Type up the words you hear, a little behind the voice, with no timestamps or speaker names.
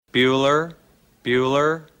Bueller,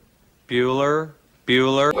 Bueller, Bueller,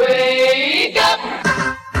 Bueller. Wake up!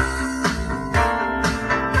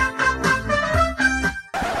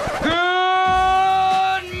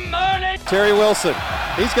 Good morning! Terry Wilson.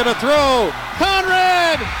 He's going to throw.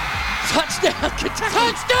 Conrad! Touchdown,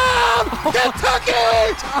 Kentucky! Touchdown! Kentucky!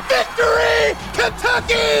 Victory!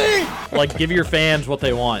 Kentucky! Like, give your fans what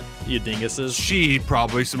they want, you dinguses. She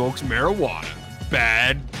probably smokes marijuana.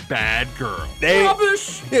 Bad girl.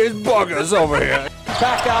 Rubbish! Here's Buggers over here.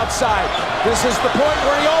 Back outside. This is the point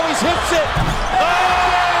where he always hits it. Oh!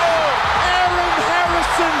 Aaron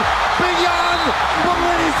Harrison beyond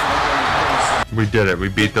belief. We did it. We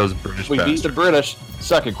beat those British We beat the British.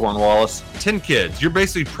 Second, Cornwallis. 10 kids. You're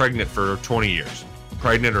basically pregnant for 20 years.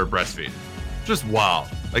 Pregnant or breastfeeding. Just wild.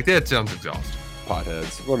 Like, that sounds exhausting.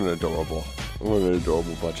 Potheads. What an adorable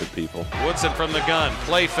bunch of people. Woodson from the gun.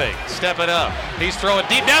 Play fake. Step it up. He's throwing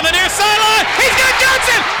deep down the near sideline. He's got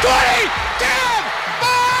Johnson. 20, 10,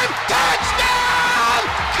 5, touchdown!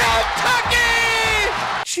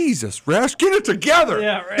 Kentucky! Jesus, Rash, get it together.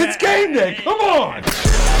 Yeah, Rash. It's game day. Come on.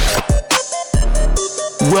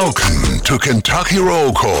 Welcome to Kentucky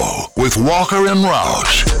Roll Call with Walker and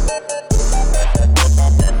Roush.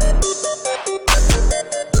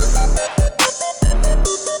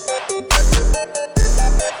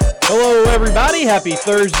 Hello, everybody. Happy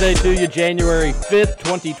Thursday to you, January 5th,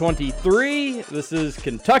 2023. This is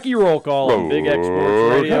Kentucky Roll Call on Big X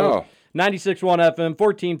Sports Radio, 96.1 FM,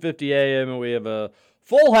 1450 AM, and we have a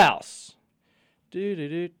full house.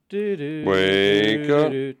 Wake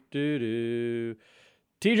up.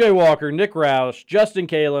 TJ Walker, Nick Roush, Justin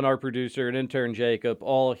Kalen, our producer, and intern Jacob,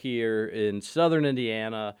 all here in southern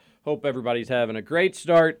Indiana. Hope everybody's having a great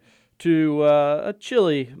start to a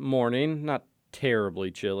chilly morning. Not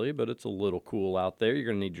terribly chilly, but it's a little cool out there. You're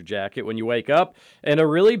going to need your jacket when you wake up. And a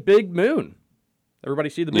really big moon. Everybody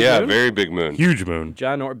see the big moon? Yeah, very big moon. Huge moon.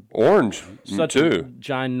 Orange, such too. a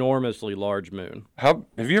ginormously large moon. Have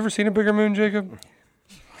you ever seen a bigger moon, Jacob?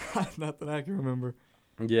 Not that I can remember.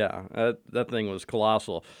 Yeah, that thing was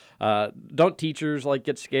colossal. Don't teachers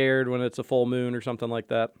get scared when it's a full moon or something like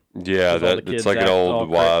that? Yeah, it's like an old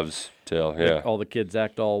wives' tale. Yeah, all the kids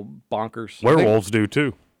act all bonkers. Werewolves do,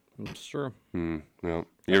 too. It's true. No. You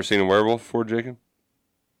ever seen a werewolf before, Jacob?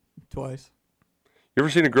 Twice. You ever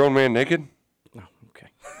seen a grown man naked? Oh, okay.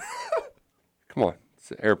 Come on,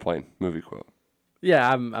 it's an airplane movie quote. Yeah,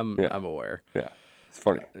 I'm aware. Yeah, it's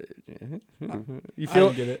funny. You feel?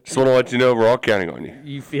 I get it. Just want to let you know we're all counting on you.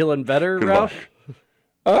 You feeling better, Good Roush?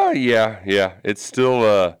 luck. Yeah. It's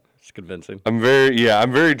still. It's convincing. I'm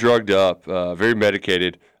very drugged up, very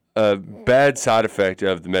medicated. Bad side effect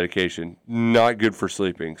of the medication. Not good for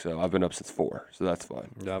sleeping, so I've been up since 4, so that's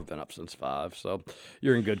fine. I've been up since 5, so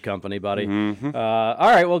you're in good company, buddy. Mm-hmm. All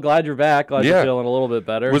right, well, glad you're back. Glad you're feeling a little bit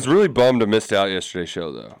better. Was really bummed I missed out yesterday's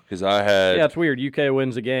show, though, because I had... Yeah, it's weird. UK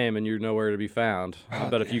wins a game, and you're nowhere to be found. I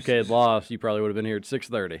bet if UK had lost, you probably would have been here at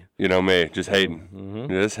 6:30. You know me, just hating.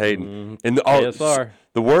 Just hating. Mm-hmm. And KSR.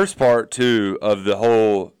 The worst part, too, of the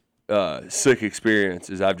whole sick experience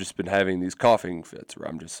is I've just been having these coughing fits where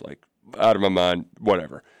I'm just out of my mind,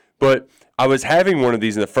 whatever. But I was having one of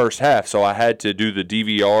these in the first half, so I had to do the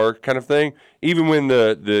DVR kind of thing, even when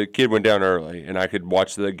the kid went down early and I could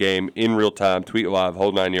watch the game in real time, tweet live,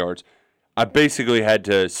 whole 9 yards. I basically had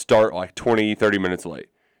to start 20, 30 minutes late.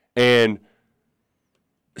 And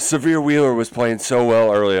Severe Wheeler was playing so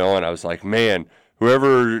well early on. I was like, man,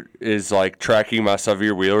 whoever is tracking my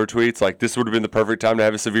Severe Wheeler tweets, this would have been the perfect time to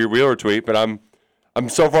have a Severe Wheeler tweet, but I'm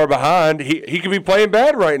so far behind. He could be playing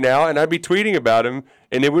bad right now, and I'd be tweeting about him,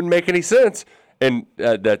 and it wouldn't make any sense. And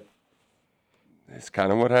that is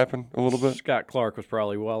kind of what happened a little bit. Scott Clark was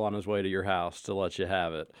probably well on his way to your house to let you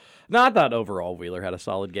have it. No, I thought overall Wheeler had a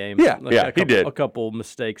solid game. Yeah, he did. A couple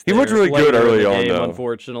mistakes. He looked really good early on, game, though.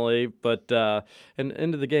 Unfortunately, but and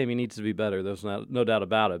into the game, he needs to be better. There's no doubt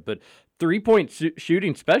about it. But 3-point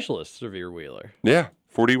shooting specialist, Severe Wheeler. Yeah,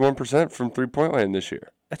 41% from 3-point land this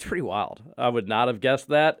year. That's pretty wild. I would not have guessed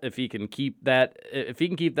that. If he can keep that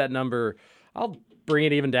number, I'll bring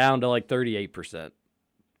it even down to 38%.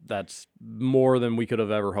 That's more than we could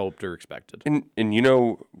have ever hoped or expected. And you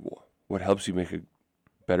know what helps you make a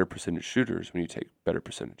better percentage shooter is when you take better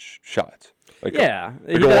percentage shots. A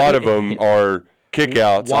lot of them are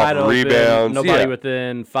kickouts, wide off open, rebounds. Nobody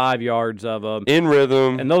within 5 yards of him. In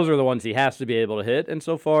rhythm. And those are the ones he has to be able to hit, and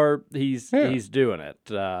so far he's doing it.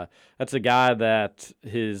 That's a guy that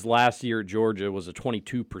his last year at Georgia was a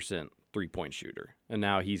 22% three-point shooter, and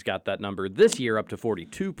now he's got that number this year up to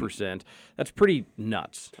 42%. That's pretty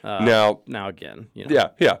nuts. Now again.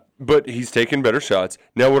 Yeah, but he's taking better shots.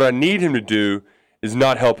 Now what I need him to do is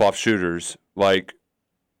not help off shooters like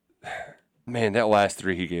man, that last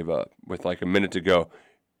three he gave up with like a minute to go,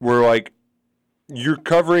 were like, you're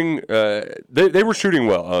covering. They were shooting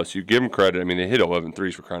well, so you give them credit. I mean, they hit 11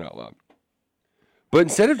 threes for crying out loud. But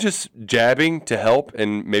instead of just jabbing to help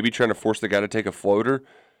and maybe trying to force the guy to take a floater,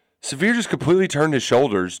 Sahvir just completely turned his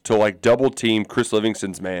shoulders to like double team Chris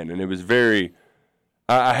Livingston's man, and it was very.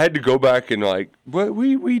 I had to go back and like, what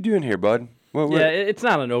you doing here, bud? Yeah, it's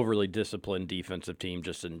not an overly disciplined defensive team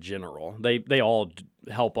just in general. They all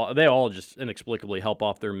help. They all just inexplicably help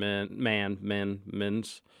off their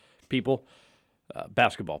men's people,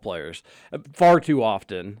 basketball players, far too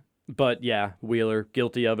often. But yeah, Wheeler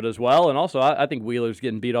guilty of it as well. And also, I think Wheeler's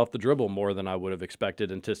getting beat off the dribble more than I would have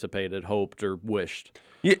expected, anticipated, hoped, or wished.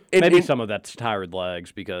 Yeah, maybe some of that's tired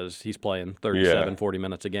legs because he's playing 37, 40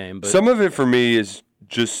 minutes a game. But some of it for me is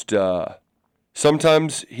just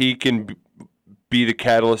sometimes he can be the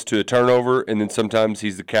catalyst to a turnover, and then sometimes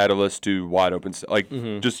he's the catalyst to wide open.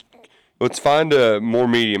 Just let's find a more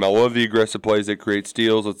medium. I love the aggressive plays that create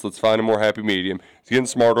steals. Let's find a more happy medium. He's getting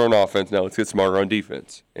smarter on offense. Now let's get smarter on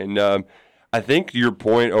defense. And I think your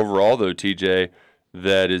point overall, though, TJ,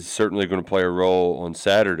 that is certainly going to play a role on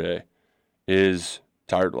Saturday is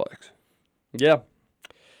tired legs. Yeah.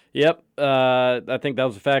 Yep. I think that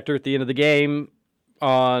was a factor at the end of the game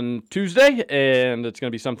on Tuesday, and it's going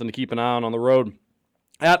to be something to keep an eye on the road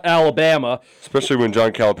at Alabama. Especially when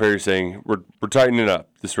John Calipari is saying we're tightening up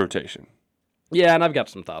this rotation. Yeah, and I've got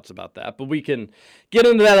some thoughts about that, but we can get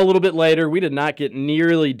into that a little bit later. We did not get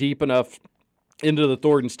nearly deep enough into the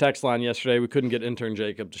Thornton's text line yesterday. We couldn't get intern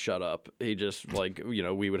Jacob to shut up. He just,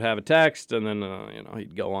 we would have a text, and then,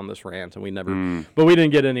 he'd go on this rant, and we never, but we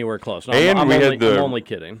didn't get anywhere close. No, I'm only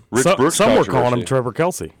kidding. Some were calling him Trevor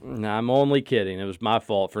Kelsey. No, I'm only kidding. It was my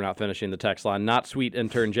fault for not finishing the text line, not sweet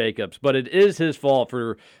intern Jacobs, but it is his fault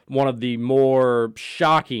for one of the more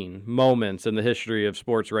shocking moments in the history of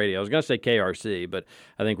sports radio. I was going to say KRC, but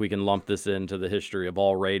I think we can lump this into the history of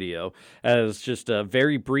all radio as just a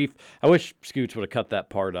very brief. I wish Scoots would have cut that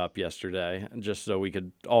part up yesterday, just so we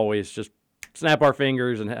could always just snap our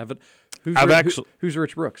fingers and have it. Who's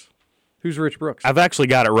Rich Brooks? Who's Rich Brooks? I've actually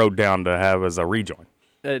got it wrote down to have as a rejoin.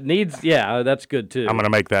 It needs, that's good too. I'm going to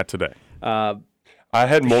make that today. I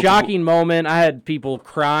had multiple shocking moment. I had people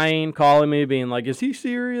crying, calling me, being like, "Is he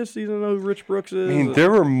serious? He doesn't know who Rich Brooks is." I mean, there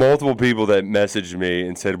were multiple people that messaged me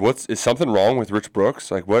and said, is something wrong with Rich Brooks?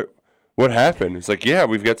 Like, what happened? It's like, yeah,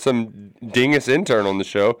 we've got some dingus intern on the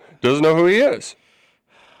show. Doesn't know who he is.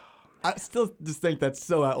 I still just think that's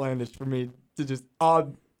so outlandish for me to just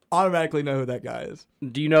automatically know who that guy is.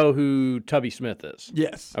 Do you know who Tubby Smith is?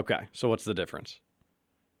 Yes. Okay, so what's the difference?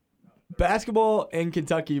 Basketball in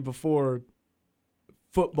Kentucky before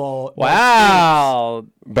football. Wow.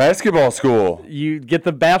 Basketball school. You get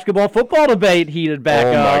the basketball football debate heated back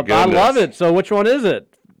up. My goodness. I love it. So which one is it?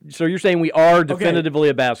 So you're saying we are definitively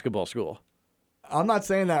a basketball school? I'm not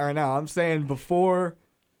saying that right now. I'm saying before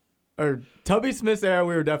or Tubby Smith's era,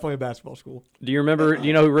 we were definitely a basketball school. Do you know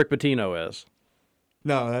who Rick Pitino is?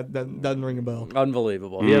 No, that doesn't ring a bell.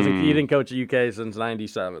 Unbelievable. He didn't coach at UK since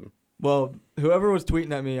 '97. Well, whoever was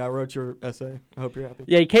tweeting at me, I wrote your essay. I hope you're happy.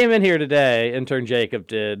 Yeah, he came in here today, intern Jacob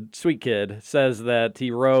did. Sweet kid. Says that he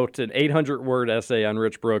wrote an 800-word essay on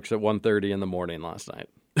Rich Brooks at 1:30 in the morning last night.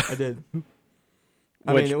 I did.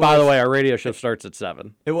 Which, by the way, our radio show starts at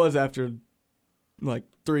 7. It was after,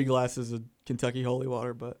 3 glasses of Kentucky holy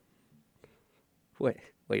water, but... Wait.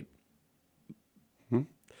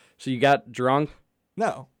 So you got drunk?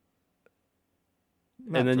 No.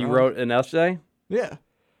 And then you wrote an essay? Yeah.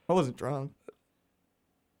 I wasn't drunk.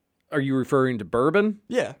 Are you referring to bourbon?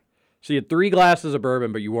 Yeah. So you had 3 glasses of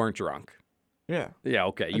bourbon, but you weren't drunk. Yeah. Yeah,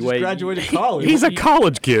 okay. I just graduated college. He's a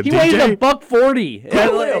college kid, He DJ. weighed $140.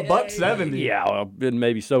 Probably $170. Yeah, well, been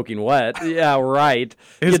maybe soaking wet. Yeah, right.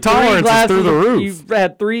 His tolerance is through the roof. You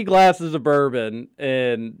had 3 glasses of bourbon,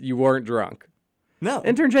 and you weren't drunk. No.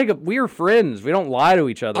 Intern Jacob, we are friends. We don't lie to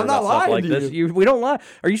each other I'm about not stuff lying like to this. We don't lie.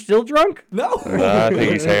 Are you still drunk? No. I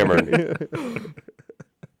think he's hammered.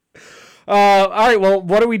 All right, well,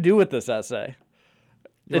 what do we do with this essay?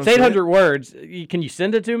 It's 800 words. Can you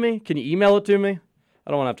send it to me? Can you email it to me?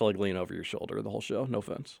 I don't want to have to lean over your shoulder the whole show. No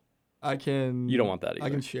offense. I can. You don't want that either. I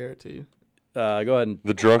can share it to you. Go ahead.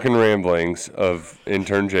 The drunken ramblings of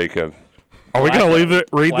intern Jacob. Are we going to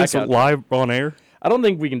read this live on air? I don't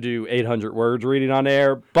think we can do 800 words reading on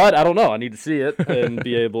air, but I don't know. I need to see it and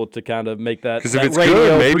be able to kind of make that. Because if it's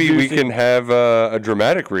good, maybe we can have a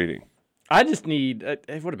dramatic reading. I just need.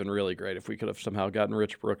 It would have been really great if we could have somehow gotten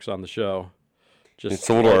Rich Brooks on the show. It's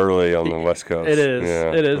a little early on the West Coast. It is.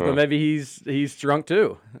 Yeah. It is. But maybe he's drunk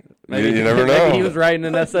too. Maybe You never maybe know. he was writing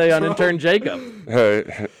an essay on intern Jacob.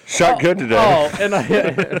 Shot good today. Oh,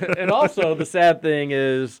 and also the sad thing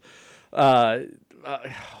is,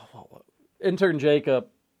 intern Jacob.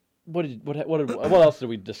 What else did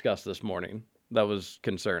we discuss this morning that was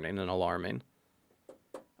concerning and alarming?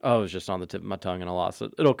 Oh, it was just on the tip of my tongue and I lost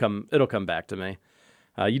it. It'll come back to me.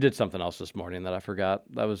 You did something else this morning that I forgot.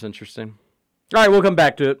 That was interesting. All right, we'll come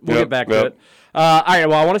back to it. We'll get back to it. All right,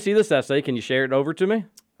 well, I want to see this essay. Can you share it over to me?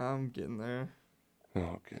 I'm getting there.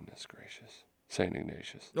 Oh, goodness gracious. St.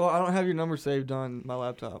 Ignatius. Well, I don't have your number saved on my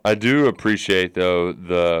laptop. I do appreciate,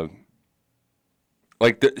 though,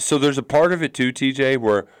 so there's a part of it, too, TJ,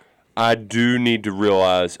 where I do need to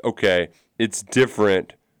realize, okay, it's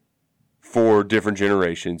different for different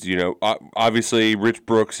generations. You know, obviously, Rich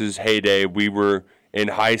Brooks' heyday, we were in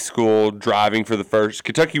high school driving for the first.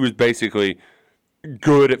 Kentucky was basically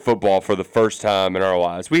good at football for the first time in our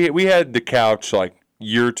lives. We had the couch like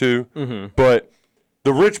year or two, but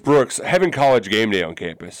the Rich Brooks having college game day on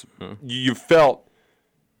campus, you felt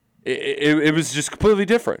it was just completely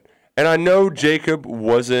different. And I know Jacob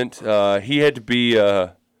wasn't. He had to be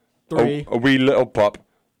a wee little pup,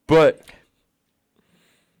 but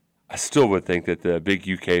I still would think that the big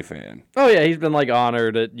UK fan. Oh, yeah, he's been,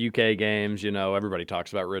 honored at UK games. You know, everybody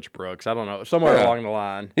talks about Rich Brooks. I don't know, somewhere along the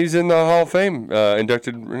line. He's in the Hall of Fame,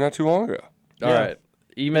 inducted not too long ago. All right.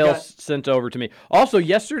 Email sent over to me. Also,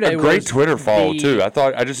 yesterday was a great Twitter follow, too.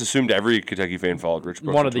 I just assumed every Kentucky fan followed Rich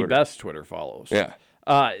Brooks one of the best Twitter follows. Yeah.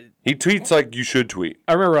 He tweets like you should tweet.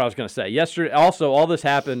 I remember what I was going to say. Yesterday, also, all this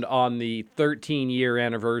happened on the 13-year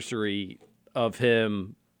anniversary of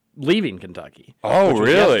him leaving Kentucky. Oh,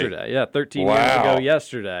 really? Yesterday. Yeah, 13 years ago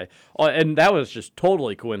yesterday. And that was just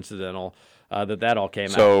totally coincidental that all came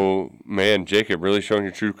out. So, man, Jacob, really showing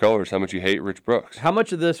your true colors how much you hate Rich Brooks. How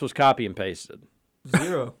much of this was copy and pasted?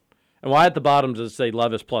 0. And why at the bottom does it say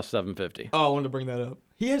Levis plus 750? Oh, I wanted to bring that up.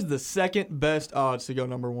 He has the second best odds to go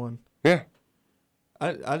number 1. Yeah.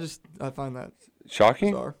 I find that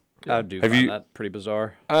shocking. Bizarre. I do find that pretty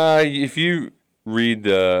bizarre. If you read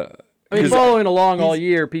the... I mean, following along all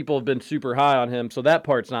year, people have been super high on him, so that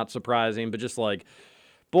part's not surprising, but just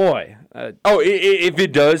boy. If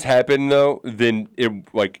it does happen, though, then it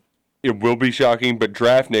will be shocking, but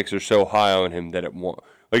draftniks are so high on him that it won't.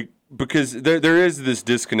 Because there is this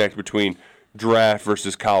disconnect between draft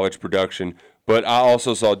versus college production, but I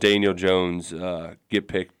also saw Daniel Jones get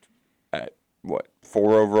picked at,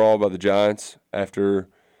 4 overall by the Giants after,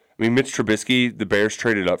 Mitch Trubisky, the Bears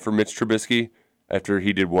traded up for Mitch Trubisky after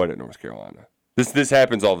he did what at North Carolina? This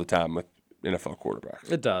happens all the time with NFL quarterbacks.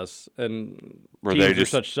 It does. And teams are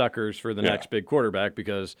such suckers for the next big quarterback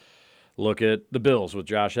because look at the Bills with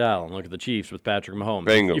Josh Allen. Look at the Chiefs with Patrick Mahomes.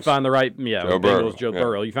 Bengals. You find the right, Joe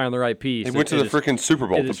Burrow. You find the right piece. They went to the freaking Super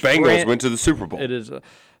Bowl. The Bengals went to the Super Bowl. It is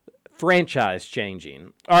franchise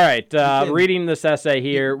changing. All right, reading this essay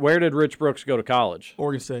here, where did Rich Brooks go to college?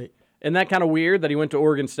 Oregon State. Isn't that kind of weird that he went to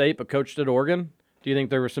Oregon State but coached at Oregon? Do you think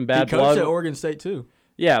there was some bad blood? He coached at Oregon State, too.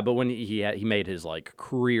 Yeah, but when he made his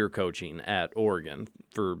career coaching at Oregon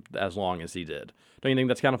for as long as he did. Don't you think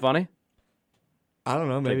that's kind of funny? I don't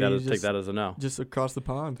know. Maybe take that as a no. Just across the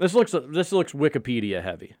pond. This looks Wikipedia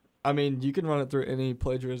heavy. I mean, you can run it through any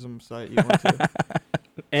plagiarism site you want to.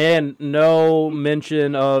 And no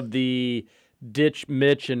mention of the Ditch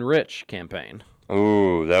Mitch and Rich campaign.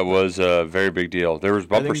 Ooh, that was a very big deal. There was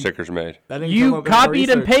bumper stickers made. You copied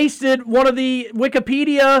and pasted one of the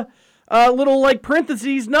Wikipedia little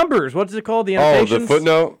parentheses numbers. What's it called? The annotations? Oh, the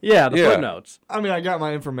footnote? Yeah, the footnotes. I mean, I got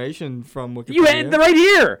my information from Wikipedia. You had right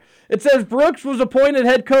here. It says Brooks was appointed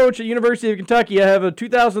head coach at University of Kentucky ahead of a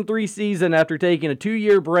 2003 season after taking a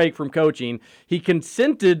 2-year break from coaching. He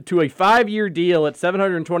consented to a 5-year deal at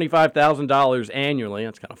 $725,000 annually.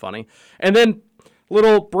 That's kind of funny. And then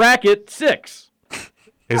little bracket 6.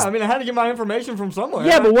 I had to get my information from somewhere.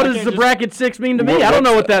 Yeah, but what does the bracket 6 mean to me? I don't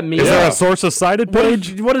know what that means. Is there a sources cited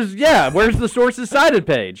page? Where's the sources cited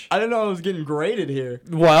page? I didn't know I was getting graded here.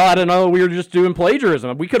 Well, I didn't know we were just doing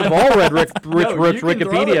plagiarism. We could have all read Rich Brooks Wikipedia.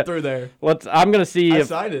 Throw it through there. I'm going to see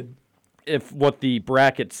if what the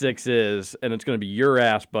bracket 6 is, and it's going to be your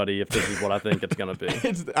ass, buddy, if this is what I think it's going to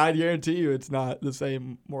be. I guarantee you it's not the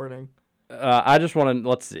same wording. I just want to,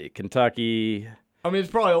 let's see, Kentucky...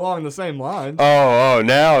 it's probably along the same lines. Oh,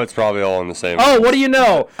 now it's probably all on the same. Oh, what do you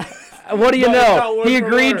know? What do you know? He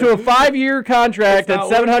agreed to a 5-year contract at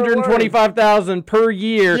 $725,000 per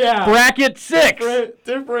year. Yeah. Bracket 6.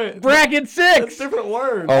 Different. Bracket 6. That's different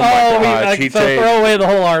words. Oh my God! So throw away the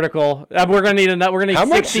whole article. We're gonna need We're gonna need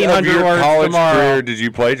 1,600 words tomorrow. How much of your college career did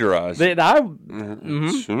you plagiarize?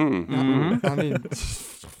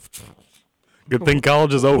 Good thing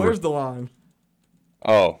college is over. Where's the line?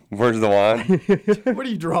 Oh, where's the line? Where do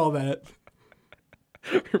you draw that?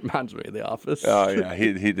 Reminds me of The Office. Oh yeah,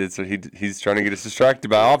 he did. So he's trying to get us distracted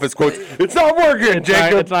by office quotes. It's not working,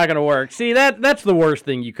 Jacob. It's not going to work. See, that's the worst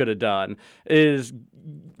thing you could have done is,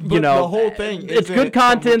 But the whole thing it's isn't good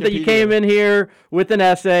content from that you Wikipedia. came in here with an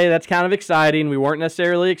essay. That's kind of exciting. We weren't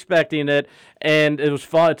necessarily expecting it, and it was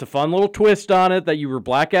fun. It's a fun little twist on it that you were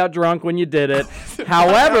blackout drunk when you did it.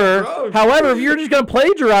 However, if you're just going to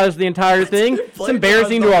plagiarize the entire thing, it's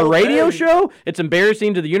embarrassing to our radio show. It's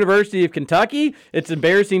embarrassing to the University of Kentucky. It's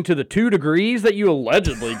embarrassing to the 2 degrees that you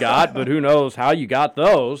allegedly got, but who knows how you got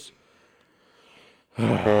those.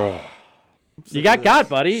 You got,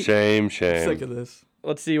 buddy. Shame. Sick of this.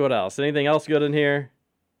 Let's see what else. Anything else good in here?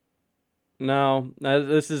 No.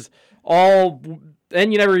 This is all.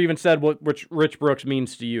 And you never even said what Rich Brooks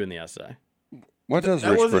means to you in the essay. What does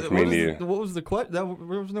Rich Brooks mean to you? What was the question? There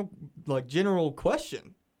was no general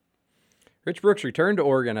question. Rich Brooks returned to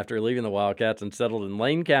Oregon after leaving the Wildcats and settled in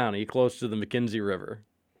Lane County, close to the McKenzie River.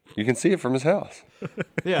 You can see it from his house.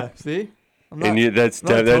 Yeah, see? That's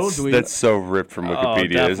so ripped from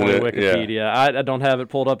Wikipedia, isn't it? Wikipedia. Yeah. I don't have it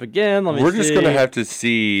pulled up again. We're just going to have to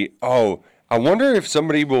see. Oh, I wonder if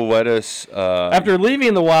somebody will let us. After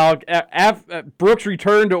leaving the Brooks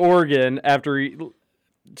returned to Oregon after.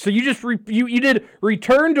 So you just you did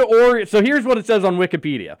return to Oregon. So here's what it says on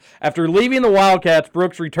Wikipedia. After leaving the Wildcats,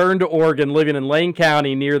 Brooks returned to Oregon, living in Lane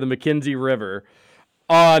County near the McKenzie River.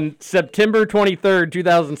 On September 23rd,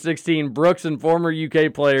 2016, Brooks and former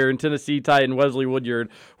UK player and Tennessee Titan Wesley Woodyard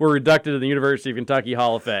were inducted to the University of Kentucky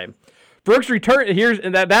Hall of Fame. Brooks returned.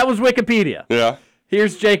 That was Wikipedia. Yeah.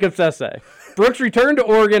 Here's Jacob's essay. Brooks returned to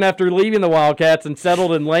Oregon after leaving the Wildcats and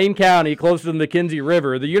settled in Lane County, close to the McKenzie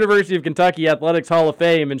River. The University of Kentucky Athletics Hall of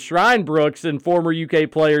Fame enshrined Brooks and former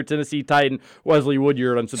UK player, Tennessee Titan Wesley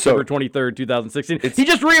Woodyard on September 23rd, 2016. He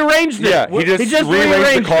just rearranged it. Yeah, he just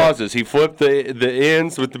rearranged the clauses. He flipped the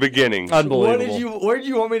ends with the beginnings. Unbelievable. Where did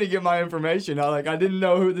you want me to get my information? I didn't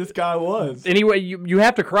know who this guy was. Anyway, you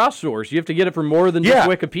have to cross-source. You have to get it from more than just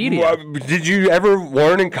Wikipedia. Well, did you ever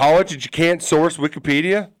learn in college that you can't source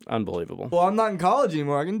Wikipedia? Unbelievable. Well, I'm not in college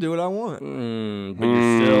anymore. I can do what I want.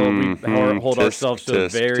 But we hold ourselves to a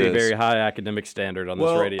very, very high academic standard on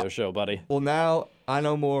this radio show, buddy. Well, now I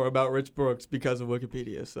know more about Rich Brooks because of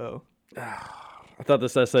Wikipedia, so. I thought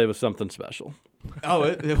this essay was something special. Oh,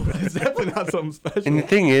 it's definitely not something special. And the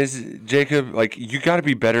thing is, Jacob, like, you got to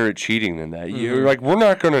be better at cheating than that. You're like, we're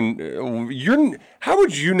not going to. How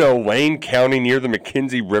would you know Lane County near the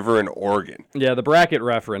McKenzie River in Oregon? Yeah, the bracket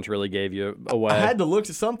reference really gave you away. I had to look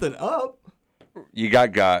something up. You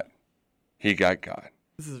got. He got.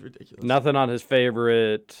 This is ridiculous. Nothing on his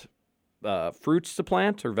favorite fruits to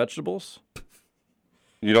plant or vegetables.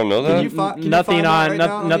 You don't know that? Can you nothing find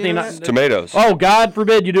on nothing on tomatoes. Oh, God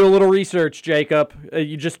forbid you do a little research, Jacob.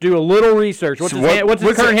 You just do a little research. What's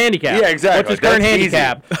his current handicap? Yeah, exactly. What's his current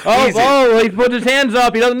handicap? Easy. He put his hands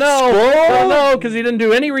up. He doesn't know. Doesn't know because he didn't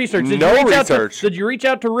do any research. Did you reach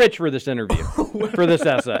out to Rich for this interview? For this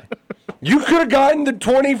essay? You could have gotten the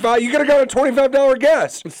 $25. You could have got a $25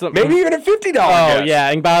 guest. Maybe even a $50 guest. Oh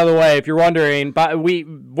yeah, and by the way, if you're wondering,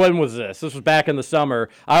 when was this? This was back in the summer.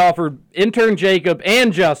 I offered intern Jacob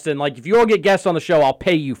and Justin, like, if you all get guests on the show, I'll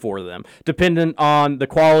pay you for them, dependent on the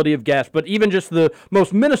quality of guest. But even just the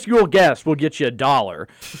most minuscule guest will get you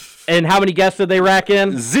 $1. And how many guests did they rack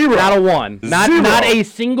in? 0. Not a one. Not a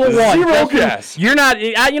single one. 0 Justin, guests. You're not.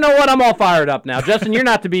 You know what? I'm all fired up now, Justin. You're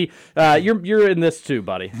not to be. You're in this too,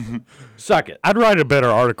 buddy. Suck it. I'd write a better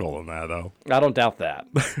article than that, though. I don't doubt that.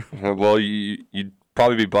 Well, you'd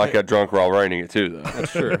probably be blackout drunk while writing it too, though.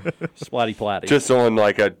 That's true. Splatty platty. Just on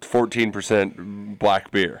like a 14%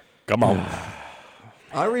 black beer. Come on.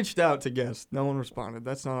 I reached out to guests. No one responded.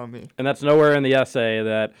 That's not on me. And that's nowhere in the essay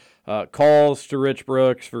that calls to Rich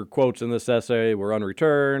Brooks for quotes in this essay were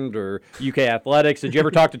unreturned or UK athletics. Did you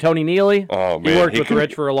ever talk to Tony Neely? Oh, man. He worked with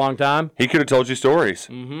Rich for a long time. He could have told you stories.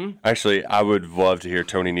 Mm-hmm. Actually, I would love to hear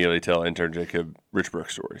Tony Neely tell intern Jacob Rich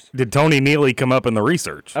Brooks stories. Did Tony Neely come up in the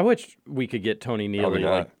research? I wish we could get Tony Neely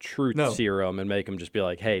like truth serum and make him just be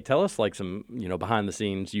like, hey, tell us like some behind the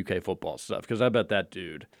scenes UK football stuff, because I bet that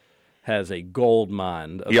dude has a gold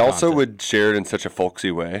mine. He also would share it in such a folksy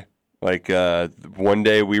way. Like one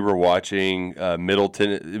day we were watching Middleton.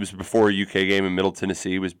 It was before a UK game, and Middle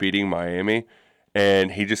Tennessee was beating Miami,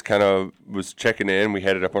 and he just kind of was checking in. We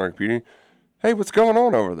had it up on our computer. Hey, what's going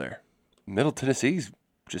on over there? Middle Tennessee's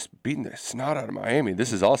just beating the snot out of Miami.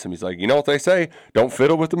 This is awesome. He's like, you know what they say? Don't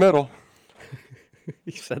fiddle with the middle.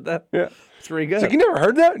 He said that? Yeah. It's pretty good. It's like, you never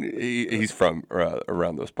heard that? He's from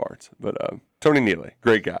around those parts. But Tony Neely,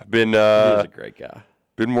 great guy. He is a great guy.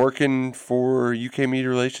 been working for UK Media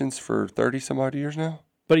Relations for 30 some odd years now.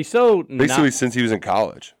 But he's so basically since he was in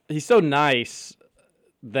college. He's so nice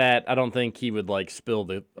that I don't think he would like spill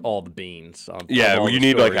all the beans. Yeah, well, you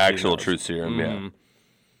need like actual truth serum. Yeah.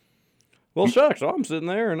 Well, shucks. So I'm sitting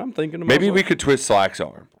there and I'm thinking to maybe myself, we could twist Slack's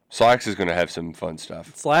arm. Slacks is going to have some fun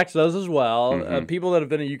stuff. Slacks does as well. People that have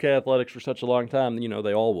been in UK athletics for such a long time,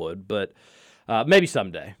 they all would. But maybe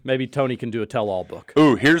someday. Maybe Tony can do a tell-all book.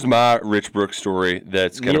 Ooh, here's my Rich Brooks story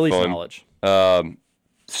that's kind of fun. Knowledge. And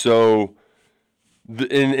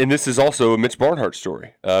this is also a Mitch Barnhart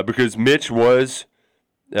story because Mitch was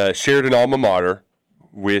shared an alma mater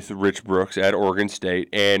with Rich Brooks at Oregon State,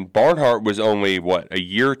 and Barnhart was only, a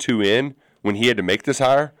year or two in when he had to make this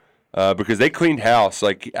hire because they cleaned house.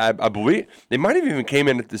 Like, I believe they might have even came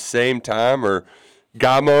in at the same time, or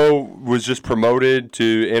Gamo was just promoted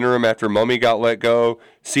to interim after Mummy got let go.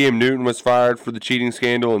 C.M. Newton was fired for the cheating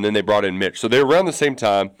scandal, and then they brought in Mitch. So they were around the same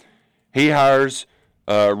time. He hires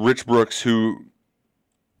Rich Brooks, who,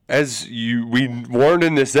 as we learned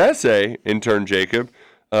in this essay, intern Jacob.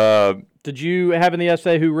 Did you have in the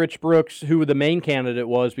essay who the main candidate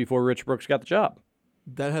was before Rich Brooks got the job?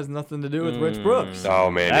 That has nothing to do with Rich Brooks. Oh,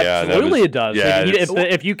 man, Absolutely it does. Yeah,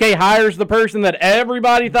 if UK hires the person that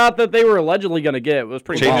everybody thought that they were allegedly going to get, it was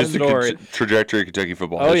pretty long story. Changes the trajectory of Kentucky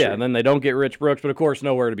football history. Yeah, and then they don't get Rich Brooks, but of course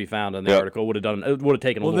nowhere to be found in the article. Would have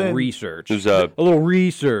taken a little research. A little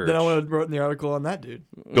research. Then I would have written the article on that dude.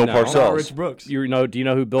 Bill Parcells. Rich Brooks. Do you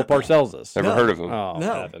know who Bill Parcells is? Never heard of him. Oh,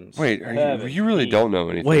 No. heavens. Wait, you really don't know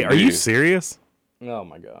anything. Wait, are you serious? Oh,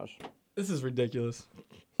 my gosh. This is ridiculous.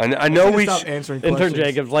 I know we stop answering Intern questions.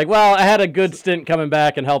 Jacobs like, well, I had a good stint coming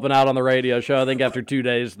back and helping out on the radio show. I think after 2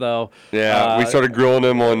 days, though. Yeah, we started grilling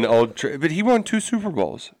him on but he won 2 Super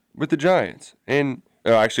Bowls with the Giants. And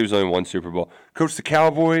actually, it was only 1 Super Bowl. Coached the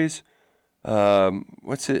Cowboys.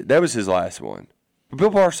 That was his last one. But Bill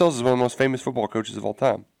Parcells is one of the most famous football coaches of all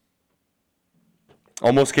time.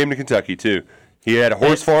 Almost came to Kentucky, too. He had a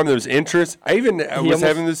horse farm. There was interest. I was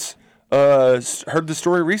having this, heard the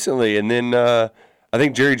story recently, and then I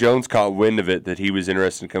think Jerry Jones caught wind of it that he was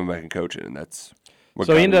interested in coming back and coaching, and that's what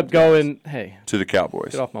so he ended up going, to the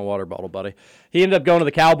Cowboys. Get off my water bottle, buddy. He ended up going to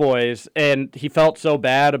the Cowboys, and he felt so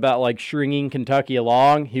bad about like stringing Kentucky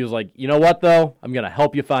along. He was like, you know what, though? I'm going to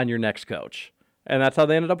help you find your next coach. And that's how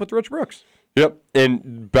they ended up with Rich Brooks. Yep.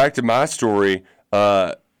 And back to my story,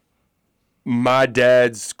 my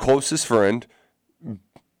dad's closest friend,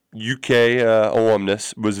 UK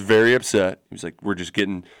alumnus, was very upset. He was like, we're just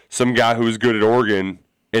getting some guy who was good at Oregon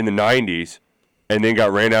in the 90s and then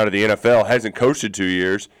got ran out of the NFL, hasn't coached in 2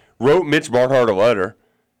 years, wrote Mitch Barnhart a letter,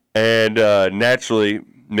 and naturally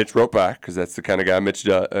Mitch wrote back because that's the kind of guy Mitch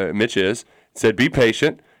is, said be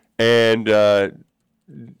patient and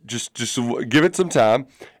just give it some time.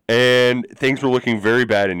 And things were looking very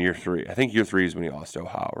bad in year 3. I think year 3 is when he lost to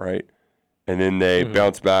Ohio, right? And then they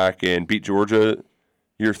bounced back and beat Georgia.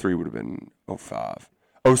 Year 3 would have been 05.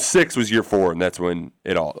 06 was year 4, and that's when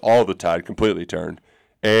it all the tide completely turned.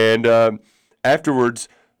 And afterwards,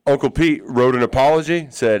 Uncle Pete wrote an apology,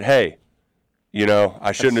 said, hey,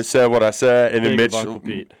 I shouldn't have said what I said. And then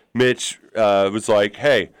Mitch was like,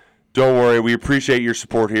 hey, don't worry, we appreciate your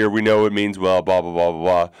support here. We know it means well, blah, blah, blah, blah,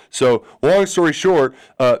 blah. So long story short,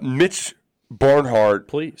 Mitch Barnhart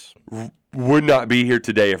would not be here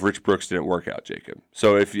today if Rich Brooks didn't work out, Jacob.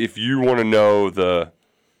 So if you want to know the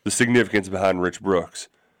significance behind Rich Brooks,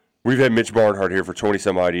 we've had Mitch Barnhart here for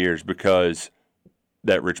 20-some-odd years because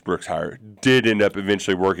that Rich Brooks hire did end up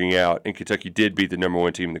eventually working out, and Kentucky did beat the number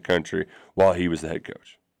 1 team in the country while he was the head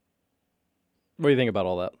coach. What do you think about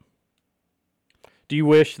all that? Do you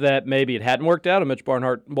wish that maybe it hadn't worked out and Mitch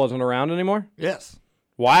Barnhart wasn't around anymore? Yes.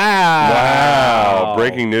 Wow.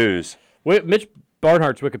 Breaking news. Mitch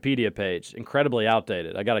Barnhart's Wikipedia page, incredibly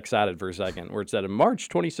outdated. I got excited for a second, where it said in March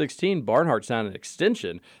 2016, Barnhart signed an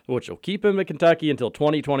extension, which will keep him at Kentucky until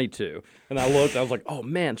 2022. And I looked, I was like, oh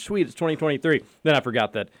man, sweet, it's 2023. Then I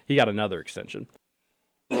forgot that he got another extension.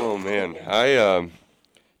 Oh man, I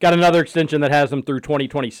got another extension that has him through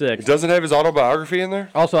 2026. It doesn't have his autobiography in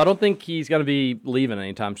there? Also, I don't think he's going to be leaving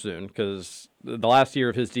anytime soon because the last year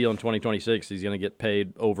of his deal in 2026, he's going to get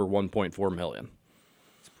paid over $1.4 million.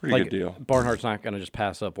 Pretty good deal. Barnhart's not going to just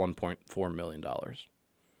pass up $1.4 million.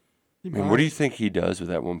 And what do you think he does with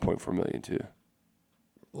that $1.4 million too?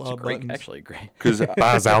 Actually great. Because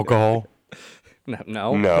buys alcohol.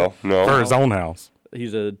 No. For his own house.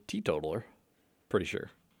 He's a teetotaler, pretty sure.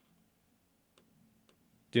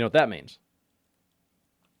 Do you know what that means?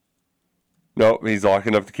 Nope, he's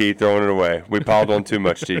locking up the key, throwing it away. We piled on too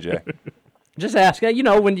much, TJ. Just ask.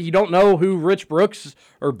 When you don't know who Rich Brooks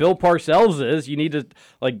or Bill Parcells is, you need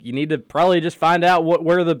to probably just find out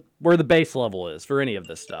where the base level is for any of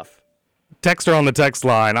this stuff. Texter on the text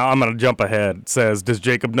line, I'm going to jump ahead, says, does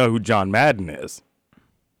Jacob know who John Madden is?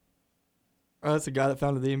 Oh, that's the guy that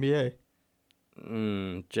founded the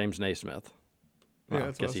NBA. James Naismith. Yeah,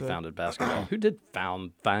 I guess he founded basketball. Who did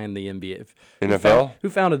find the NBA? NFL? Who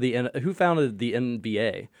founded the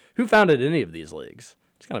NBA? Who founded any of these leagues?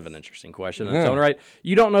 It's kind of an interesting question in its own right.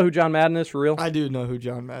 You don't know who John Madden is for real? I do know who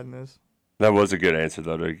John Madden is. That was a good answer,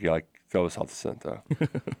 though. To throw us off the scent, though.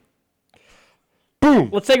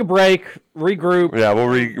 Boom. Let's take a break, regroup. Yeah, we'll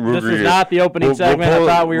regroup. This is not the opening segment I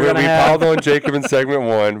thought we were going to have. We piled on Jacob in segment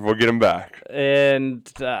 1. We'll get him back. And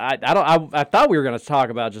I thought we were going to talk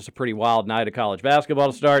about just a pretty wild night of college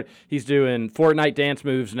basketball to start. He's doing Fortnite dance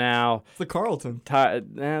moves now. It's the Carlton. They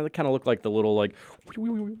kind of look like the little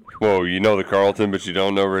Whoa, you know the Carlton, but you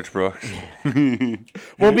don't know Rich Brooks.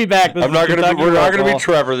 We'll be back. We're not going to be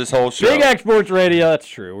Trevor this whole show. Big X Sports Radio. That's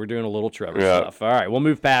true. We're doing a little Trevor stuff. All right, we'll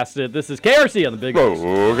move past it. This is KRC on the Big X. Go.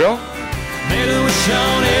 Made a wish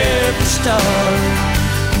on every star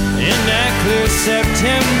in that clear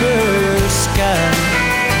September sky.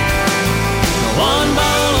 One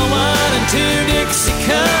bottle of wine and 2 Dixie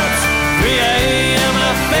cups. 3 a.m.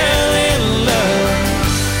 I fell in love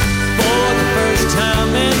for the first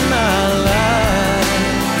time in my life.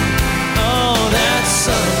 Oh, that's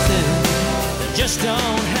something that just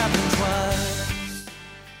don't happen twice.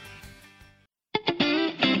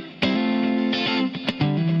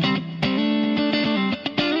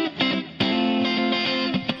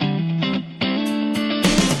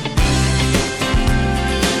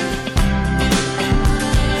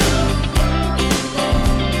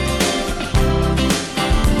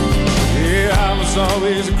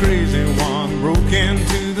 Always a crazy one, broke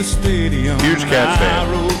into the stadium. Huge Cats fan.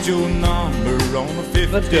 I wrote your number on the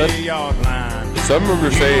 50-yard line. Some of them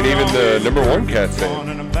are saying even the number 1 Cats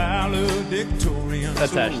fan.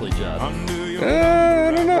 That's Ashley Judd.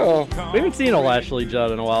 I don't know. We haven't seen old Ashley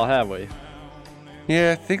Judd in a while, have we?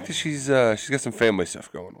 Yeah, I think that she's got some family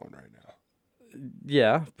stuff going on right now.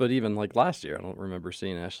 Yeah, but even like last year, I don't remember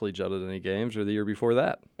seeing Ashley Judd at any games, or the year before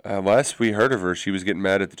that. Last we heard of her, she was getting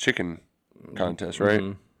mad at the chicken contest, right?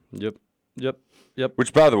 Mm-hmm. Yep.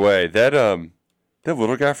 Which, by the way, that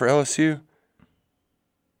little guy for LSU,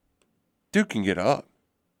 dude can get up.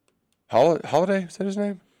 Holiday, is that his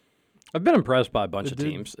name? I've been impressed by a bunch of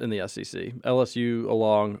teams in the SEC. LSU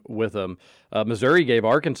along with them. Missouri gave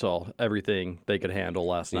Arkansas everything they could handle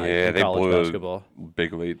last night in college basketball.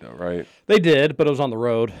 Big lead, though, right? They did, but it was on the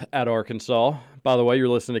road at Arkansas. By the way, you're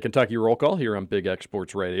listening to Kentucky Roll Call here on Big X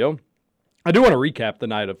Sports Radio. I do want to recap the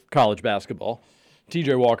night of college basketball.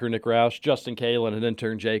 TJ Walker, Nick Roush, Justin Kalen, and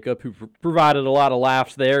intern Jacob, who provided a lot of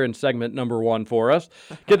laughs there in segment number 1 for us.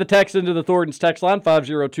 Get the text into the Thornton's text line,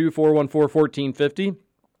 502-414-1450.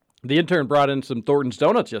 The intern brought in some Thornton's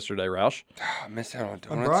donuts yesterday, Roush. I missed out on donuts,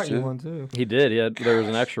 I brought you one, too. He did. There was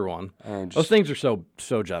an extra one. Those things are so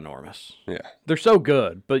ginormous. Yeah. They're so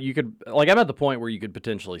good, but you could, I'm at the point where you could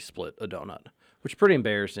potentially split a donut. Which is pretty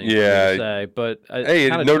embarrassing to say, but hey,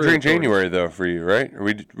 no drink January though for you, right? Are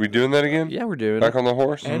we doing that again? Yeah, we're doing back on the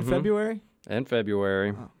horse. And February.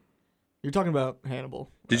 Oh. You're talking about Hannibal.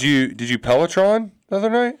 Did you Pelotron the other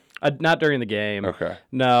night? Not during the game. Okay.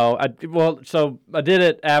 No, so I did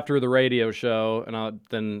it after the radio show, and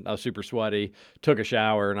then I was super sweaty. Took a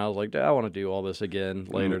shower, and I was like, I want to do all this again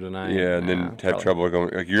later tonight. Yeah, and then had trouble going.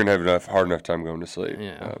 Like, you're gonna have hard enough time going to sleep.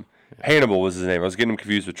 Yeah. Hannibal was his name. I was getting him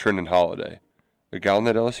confused with Trenton Holiday. The guy on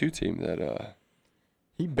that LSU team that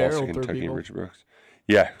he barreled through Kentucky people. Rich Brooks.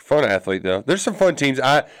 Yeah, fun athlete though. There's some fun teams.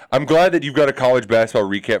 I'm glad that you've got a college basketball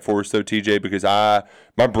recap for us though, TJ, because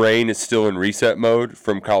my brain is still in reset mode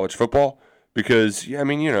from college football because I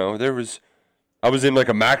was in like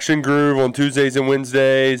a Maction groove on Tuesdays and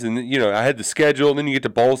Wednesdays, and I had the schedule, and then you get to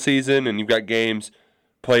bowl season, and you've got games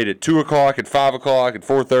played at 2:00, at 5:00, at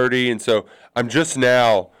 4:30, and so I'm just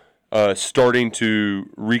now starting to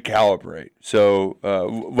recalibrate. So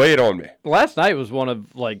lay it on me. Last night was one of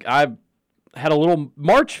I had a little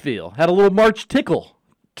March feel, had a little March tickle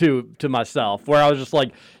to myself where I was just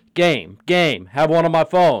like, game, have one on my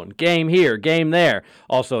phone, game here, game there.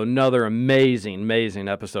 Also, another amazing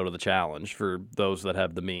episode of The Challenge for those that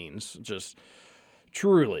have the means. Just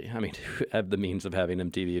truly, have the means of having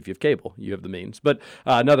MTV. If you have cable, you have the means. But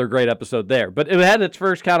another great episode there. But it had its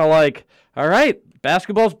first kind of all right,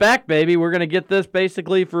 basketball's back, baby. We're going to get this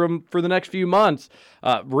basically for the next few months.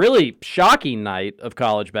 Really shocking night of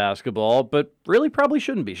college basketball, but really probably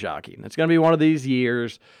shouldn't be shocking. It's going to be one of these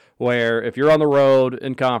years where if you're on the road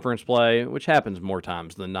in conference play, which happens more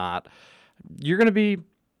times than not, you're going to be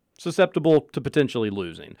susceptible to potentially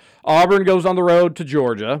losing. Auburn goes on the road to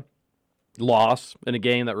Georgia. Loss in a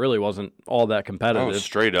game that really wasn't all that competitive. Oh,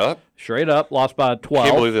 straight up? Straight up, lost by 12.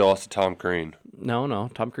 Can't believe they lost to Tom Crean. No,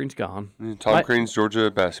 Tom Crean's gone. Tom Crean's Georgia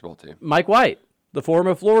basketball team. Mike White, the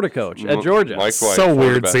former Florida coach at Georgia. Mike White, so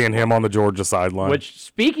weird seeing him on the Georgia sideline. Which,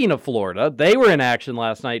 speaking of Florida, they were in action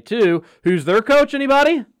last night too. Who's their coach,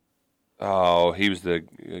 anybody? Oh, he was the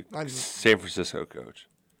San Francisco coach.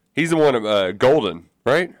 He's the one, Golden,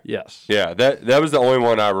 right? Yes. Yeah, that was the only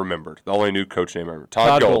one I remembered. The only new coach name I remember.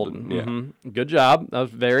 Todd Golden. Yeah. Mm-hmm. Good job. That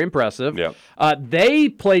was very impressive. Yep. They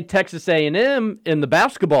played Texas A&M in the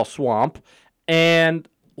basketball swamp and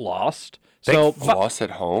lost. They lost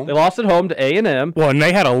at home? They lost at home to A&M. Well, and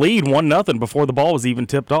they had a lead 1-0 before the ball was even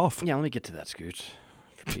tipped off. Yeah, let me get to that, Scoots,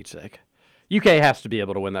 for Pete's sake. UK has to be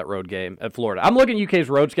able to win that road game at Florida. I'm looking at UK's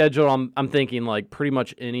road schedule. I'm thinking like pretty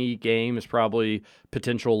much any game is probably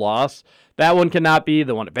potential loss. That one cannot be.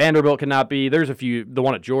 The one at Vanderbilt cannot be. There's a few. The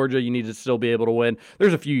one at Georgia, you need to still be able to win.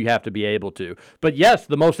 There's a few you have to be able to. But yes,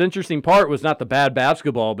 the most interesting part was not the bad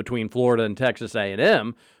basketball between Florida and Texas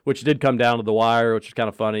A&M, which did come down to the wire, which is kind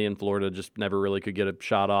of funny, and Florida just never really could get a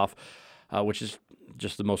shot off, which is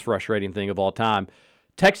just the most frustrating thing of all time.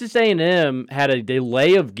 Texas A&M had a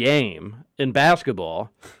delay of game in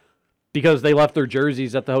basketball because they left their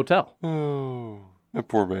jerseys at the hotel. Oh, that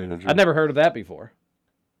poor manager. I'd never heard of that before.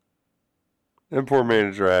 That poor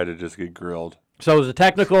manager had to just get grilled. So it was a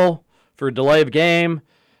technical for a delay of game.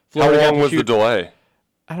 Florida How long was the delay?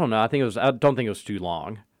 I don't know. I don't think it was too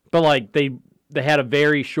long. But like they had a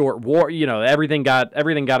very short war. You know, everything got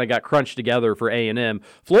crunched together for A&M.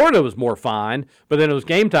 Florida was more fine, but then it was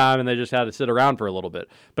game time and they just had to sit around for a little bit.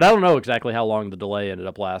 But I don't know exactly how long the delay ended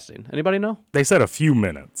up lasting. Anybody know? They said a few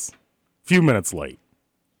minutes. Few minutes late.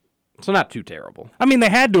 So not too terrible. I mean, they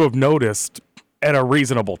had to have noticed at a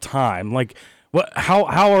reasonable time. Like,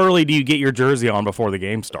 how early do you get your jersey on before the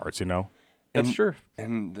game starts, you know? That's true.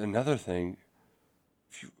 And another thing,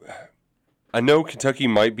 I know Kentucky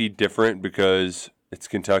might be different because it's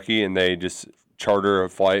Kentucky and they just charter a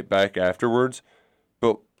flight back afterwards,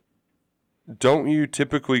 but don't you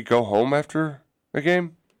typically go home after a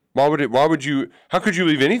game? How could you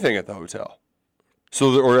leave anything at the hotel?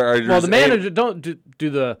 The manager don't do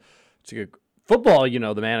the football. You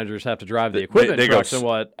know, the managers have to drive the equipment trucks and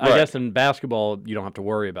what. I guess in basketball you don't have to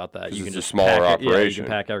worry about that. You can just smaller operation. You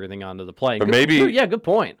can pack everything onto the plane. But good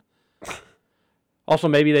point. Also,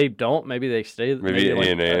 maybe they don't. Maybe they stay. Maybe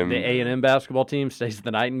A&M. The A&M basketball team stays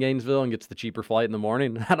the night in Gainesville and gets the cheaper flight in the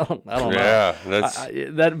morning. I don't know. Yeah,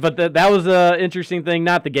 that was an interesting thing.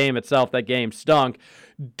 Not the game itself. That game stunk.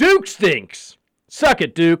 Duke stinks. Suck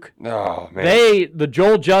it, Duke. Oh, man. The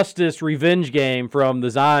Joel Justice revenge game from the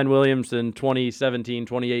Zion Williamson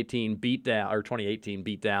 2017-2018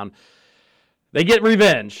 beatdown. They get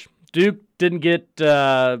revenge. Duke didn't get,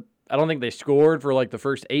 I don't think they scored for like the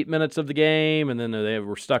first 8 minutes of the game, and then they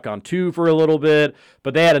were stuck on 2 for a little bit,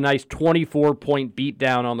 but they had a nice 24-point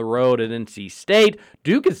beatdown on the road at NC State.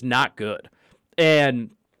 Duke is not good.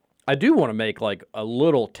 And I do want to make like a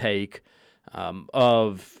little take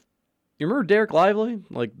of... You remember Derek Lively,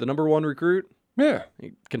 like the number 1 recruit? Yeah.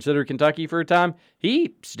 He considered Kentucky for a time.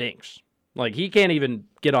 He stinks. Like, he can't even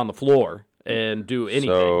get on the floor and do anything.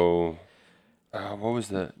 So, what was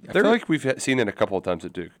that? I feel like we've seen it a couple of times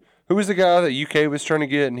at Duke. Who was the guy that UK was trying to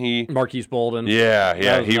get, and he... Marquise Bolden. Yeah,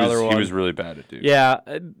 he was really bad at Duke. Yeah,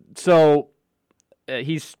 so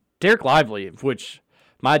he's Derek Lively, which...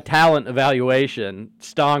 My talent evaluation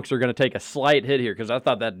stonks are going to take a slight hit here because I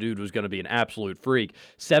thought that dude was going to be an absolute freak.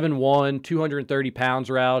 7'1", 230 pounds,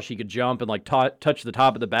 Roush. He could jump and like touch the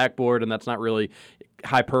top of the backboard, and that's not really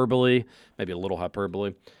hyperbole. Maybe a little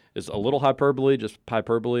hyperbole. Is a little hyperbole just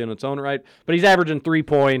hyperbole in its own right? But he's averaging 3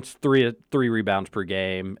 points, three rebounds per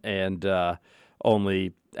game, and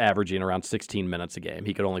only averaging around 16 minutes a game.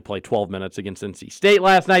 He could only play 12 minutes against NC State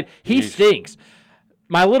last night. He stinks.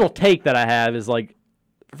 My little take that I have is like,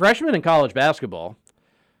 freshmen in college basketball,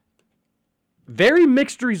 very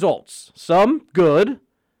mixed results. Some good.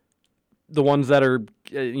 The ones that are,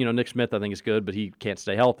 Nick Smith I think is good, but he can't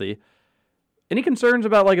stay healthy. Any concerns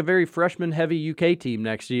about like a very freshman-heavy UK team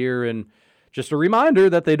next year? And just a reminder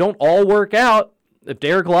that they don't all work out. If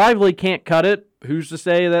Derek Lively can't cut it, who's to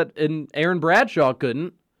say that Aaron Bradshaw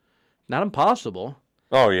couldn't? Not impossible.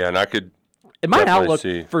 Oh, yeah, and I could And my outlook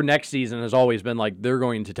for next season has always been like they're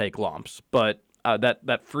going to take lumps, but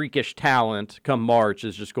that freakish talent come March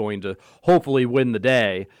is just going to hopefully win the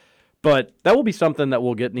day. But that will be something that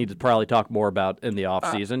we'll need to probably talk more about in the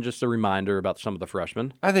offseason. Just a reminder about some of the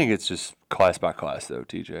freshmen. I think it's just class by class, though,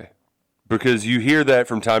 TJ. because you hear that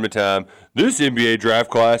from time to time. This NBA draft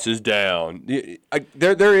class is down.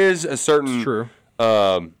 There is a certain true.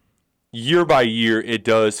 Year by year, it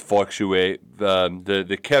does fluctuate.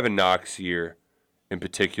 The Kevin Knox year, in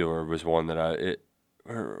particular, was one that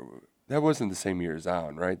that wasn't the same year as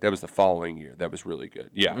Zion, right? That was the following year. That was really good.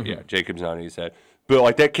 Yeah, yeah. Jacob's nodding his head. But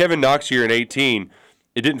like that Kevin Knox year in 2018,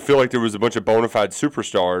 it didn't feel like there was a bunch of bona fide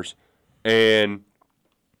superstars, and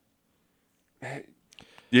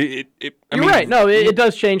You're right. No, it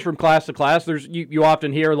does change from class to class. You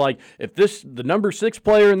often hear like if the number 6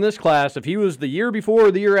 player in this class, if he was the year before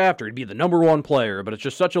or the year after, he'd be the number 1 player. But it's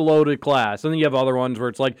just such a loaded class. And then you have other ones where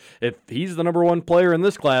it's like if he's the number 1 player in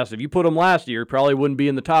this class, if you put him last year, he probably wouldn't be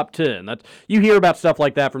in the top 10. You hear about stuff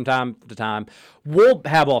like that from time to time. We'll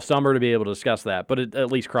have all summer to be able to discuss that, but it at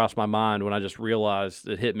least crossed my mind when I just realized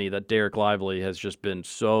it hit me that Derek Lively has just been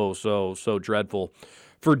so dreadful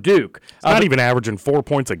for Duke. It's not even averaging 4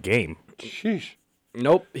 points a game. Sheesh.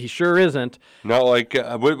 Nope, he sure isn't. Not like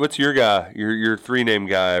what's your guy? Your 3-name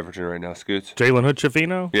guy averaging right now, Scoots? Jalen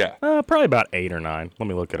Hood-Schifino? Yeah. Probably about 8 or 9. Let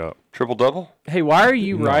me look it up. Triple-double? Hey, why are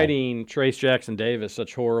you writing Trace Jackson Davis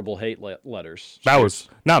such horrible hate letters? That was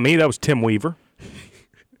not me. That was Tim Weaver.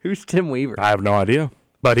 Who's Tim Weaver? I have no idea,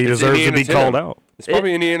 but he deserves Indiana to be Tim. called out. It's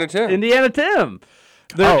probably Indiana Tim. Indiana Tim.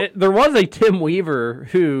 There was a Tim Weaver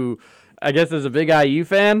who I guess is a big IU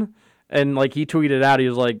fan, and like he tweeted out, he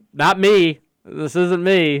was like, "Not me. This isn't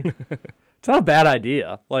me." It's not a bad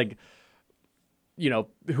idea. Like,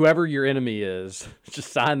 whoever your enemy is,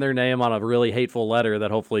 just sign their name on a really hateful letter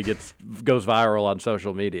that hopefully goes viral on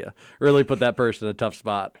social media. Really put that person in a tough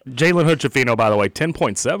spot. Jalen Hood-Schifino, by the way,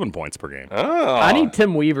 10.7 points per game. Oh. I need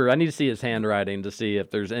Tim Weaver. I need to see his handwriting to see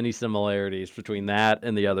if there's any similarities between that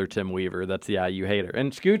and the other Tim Weaver. That's the IU hater.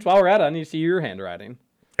 And Scoots, while we're at it, I need to see your handwriting.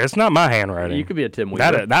 It's not my handwriting. You could be a Tim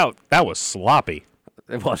Weaver. That was sloppy.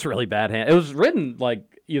 It was really bad hand. It was written like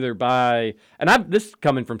either by, and this is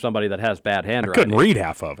coming from somebody that has bad handwriting. I couldn't read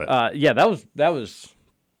half of it. Yeah, that was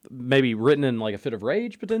maybe written in like a fit of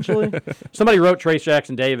rage potentially. Somebody wrote Trace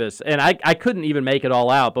Jackson Davis, and I couldn't even make it all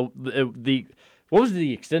out. But what was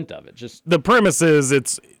the extent of it? Just the premise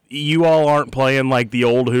is you all aren't playing like the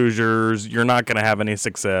old Hoosiers. You're not going to have any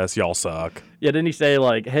success. Y'all suck. Yeah, didn't he say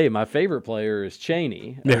like, "Hey, my favorite player is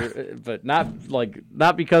Chaney," but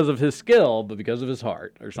not because of his skill, but because of his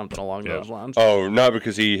heart, or something along those lines. Oh, not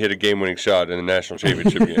because he hit a game-winning shot in the national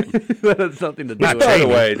championship game. That had something to do with it. By the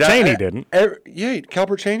way, Chaney didn't.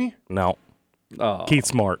 Calbert Chaney? No. Oh. Keith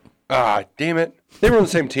Smart. Ah, damn it! They were on the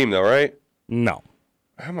same team though, right? No.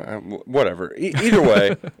 Whatever. Either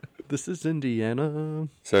way. This is Indiana.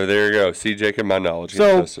 So there you go. See, Jacob, my knowledge.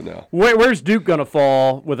 So where's Duke going to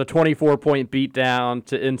fall with a 24-point beatdown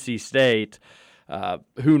to NC State?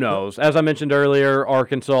 Who knows? As I mentioned earlier,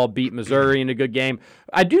 Arkansas beat Missouri in a good game.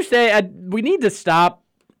 I do say we need to stop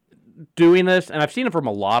doing this, and I've seen it from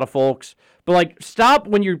a lot of folks, but like stop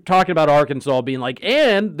when you're talking about Arkansas being like,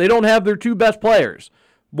 and they don't have their 2 best players.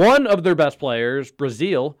 One of their best players,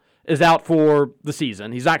 Brazil, is out for the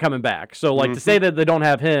season. He's not coming back. So, to say that they don't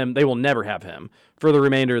have him, they will never have him for the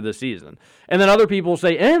remainder of the season. And then other people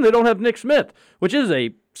say, and they don't have Nick Smith, which is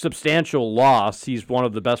a substantial loss. He's one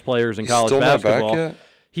of the best players in college basketball. Not back yet?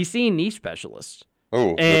 He's seeing knee specialists.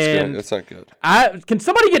 Oh, that's good. That's not good. Can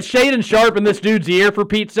somebody get Shaden Sharp in this dude's ear, for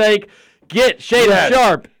Pete's sake? Get Shaden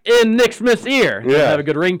Sharp in Nick Smith's ear. It doesn't have a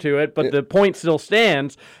good ring to it, but the point still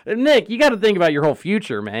stands. Nick, you got to think about your whole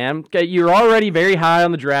future, man. Okay, you're already very high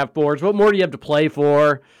on the draft boards. What more do you have to play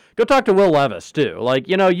for? Go talk to Will Levis, too.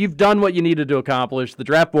 You've done what you needed to accomplish. The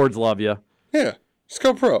draft boards love you. Yeah, just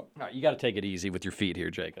go pro. All right, you got to take it easy with your feet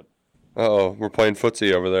here, Jacob. Uh-oh, we're playing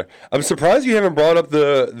footsie over there. I'm surprised you haven't brought up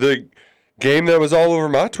the game that was all over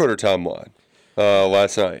my Twitter timeline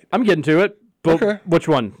last night. I'm getting to it. But which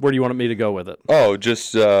one? Where do you want me to go with it? Oh,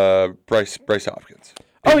 just Bryce Hopkins.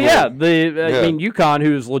 I mean, UConn,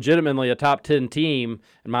 who's legitimately a top 10 team,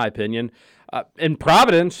 in my opinion, and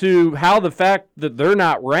Providence, how the fact that they're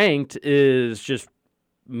not ranked is just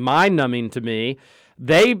mind-numbing to me.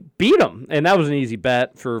 They beat them, and that was an easy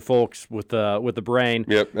bet for folks with the brain.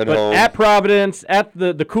 Yep, but at Providence, at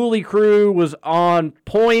the Cooley crew was on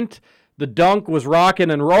point. The dunk was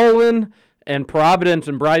rocking and rolling. And Providence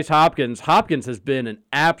and Bryce Hopkins. Hopkins has been an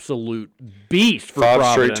absolute beast for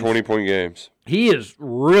Providence. 5 straight 20-point games. He is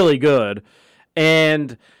really good.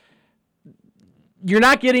 And you're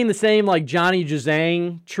not getting the same Johnny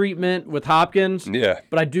Juzang treatment with Hopkins. Yeah.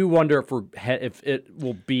 But I do wonder if it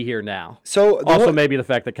will be here now. So also, maybe the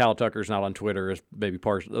fact that Kyle Tucker's not on Twitter is maybe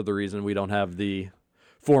part of the reason we don't have the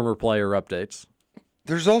former player updates.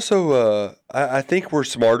 There's also, I think we're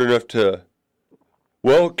smart enough to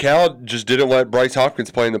Well, Cal just didn't let Bryce Hopkins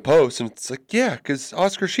play in the post, and it's like, yeah, because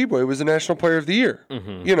Oscar Tshiebwe was the National Player of the Year.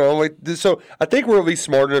 You know, like so. I think we're at least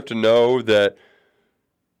smart enough to know that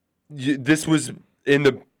this was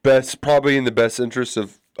probably in the best interest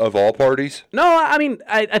of all parties. No, I mean,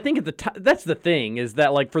 I think that's the thing is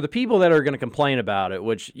that, like, for the people that are going to complain about it,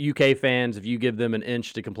 which UK fans, if you give them an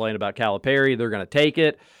inch to complain about Calipari, they're going to take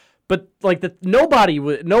it. But like nobody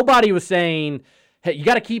was saying, hey, you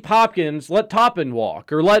got to keep Hopkins, let Toppin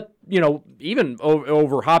walk, or let, even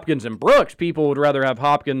over Hopkins and Brooks, people would rather have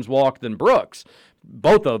Hopkins walk than Brooks.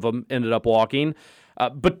 Both of them ended up walking.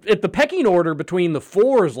 But at the pecking order between the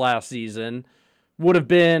fours last season would have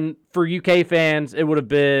been, for UK fans, it would have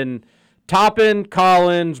been Toppin,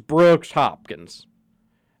 Collins, Brooks, Hopkins.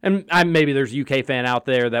 And maybe there's a UK fan out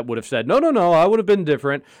there that would have said, no, I would have been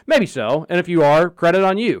different. Maybe so. And if you are, credit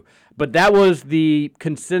on you. But that was the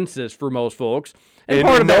consensus for most folks. And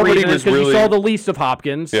part of that reason is because you saw the least of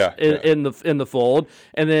Hopkins in the fold.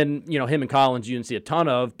 And then, him and Collins you didn't see a ton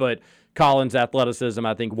of, but Collins' athleticism,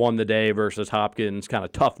 I think, won the day versus Hopkins' kind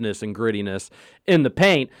of toughness and grittiness in the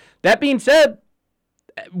paint. That being said,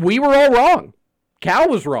 we were all wrong. Cal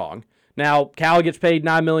was wrong. Now, Cal gets paid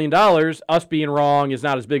 $9 million. Us being wrong is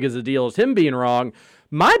not as big as a deal as him being wrong.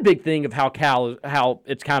 My big thing of how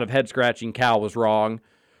it's kind of head-scratching Cal was wrong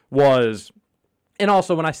was, and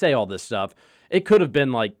also when I say all this stuff, it could have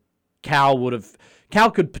been like Cal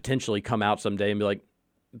could potentially come out someday and be like,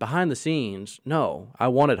 behind the scenes, no, I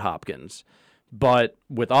wanted Hopkins. But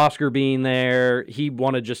with Oscar being there, he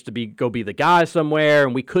wanted just to go be the guy somewhere,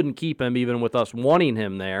 and we couldn't keep him even with us wanting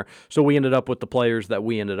him there. So we ended up with the players that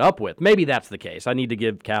we ended up with. Maybe that's the case. I need to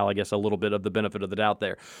give Cal, I guess, a little bit of the benefit of the doubt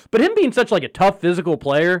there. But him being such like a tough physical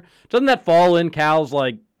player, doesn't that fall in Cal's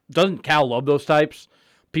doesn't Cal love those types?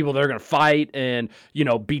 People that are going to fight and,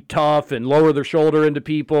 be tough and lower their shoulder into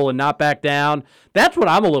people and not back down. That's what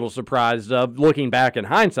I'm a little surprised of, looking back in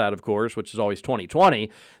hindsight, of course, which is always 20/20,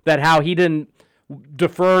 that how he didn't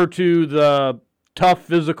defer to the tough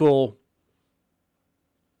physical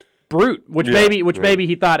brute, maybe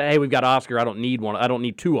he thought, hey, we've got Oscar, I don't need one. I don't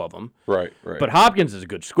need two of them. Right. But Hopkins is a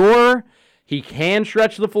good scorer. He can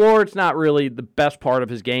stretch the floor. It's not really the best part of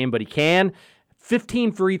his game, but he can.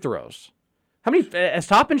 15 free throws. Has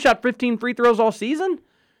Toppin shot 15 free throws all season?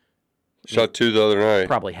 Shot 2 the other night.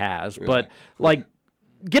 Probably has, but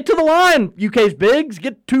get to the line, UK's bigs,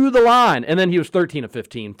 get to the line. And then he was 13 of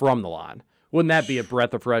 15 from the line. Wouldn't that be a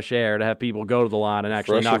breath of fresh air to have people go to the line and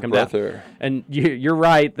actually knock him down? Air. And you're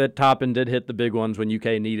right that Toppin did hit the big ones when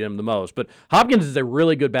UK needed him the most. But Hopkins is a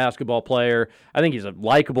really good basketball player. I think he's a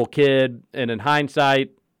likable kid, and in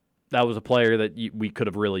hindsight, that was a player that we could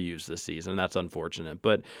have really used this season. That's unfortunate.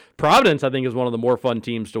 But Providence, I think, is one of the more fun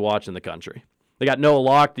teams to watch in the country. They got Noah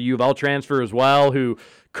Locke, the U of L transfer as well, who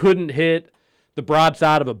couldn't hit the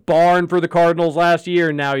broadside of a barn for the Cardinals last year,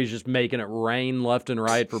 and now he's just making it rain left and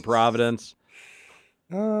right for Providence.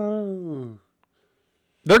 Oh.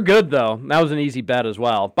 They're good, though. That was an easy bet as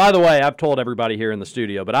well. By the way, I've told everybody here in the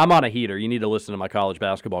studio, but I'm on a heater. You need to listen to my college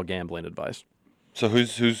basketball gambling advice. So who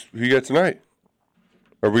you got tonight?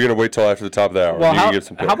 Or are we going to wait till after the top of the hour? Well,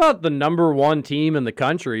 how about the number one team in the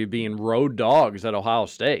country being road dogs at Ohio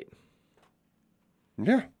State?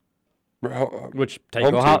 Yeah. Which take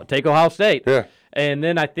Ohio State. Yeah. And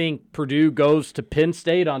then I think Purdue goes to Penn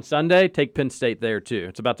State on Sunday. Take Penn State there, too.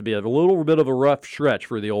 It's about to be a little bit of a rough stretch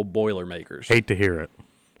for the old Boilermakers. Hate to hear it.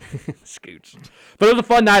 Scoots. But it was a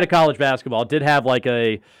fun night of college basketball. It did have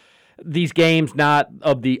these games not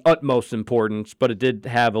of the utmost importance, but it did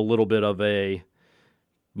have a little bit of a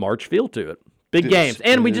March feel to it. Big games.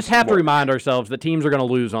 And we just have to remind ourselves that teams are going to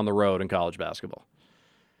lose on the road in college basketball.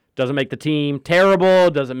 Doesn't make the team terrible.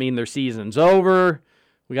 Doesn't mean their season's over.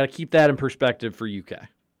 We got to keep that in perspective for UK.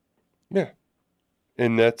 Yeah.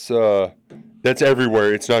 And that's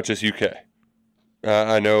everywhere. It's not just UK.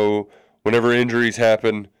 I know whenever injuries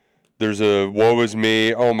happen, there's a woe is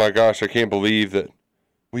me. Oh, my gosh, I can't believe that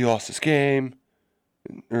we lost this game.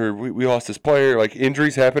 Or we lost this player.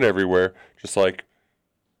 Injuries happen everywhere. Just like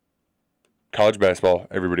college basketball,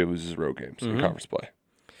 everybody loses road games in conference play.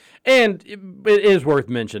 And it is worth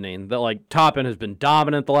mentioning that, Toppin has been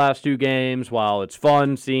dominant the last 2 games. While it's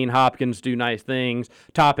fun seeing Hopkins do nice things,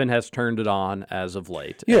 Toppin has turned it on as of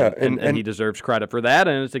late. Yeah, and he deserves credit for that,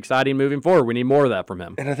 and it's exciting moving forward. We need more of that from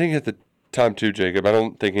him. And I think at the time, too, Jacob, I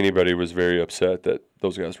don't think anybody was very upset that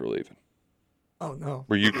those guys were leaving. Oh, no.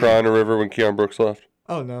 Were you crying a river when Keon Brooks left?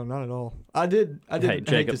 Oh, no, not at all. I did Hey, Jacob,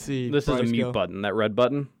 hate to see this Bryce is a mute go. button, that red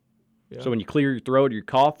button. Yeah. So when you clear your throat or you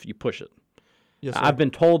cough, you push it. Yes, sir. I've been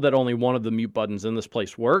told that only one of the mute buttons in this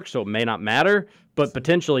place works, so it may not matter, but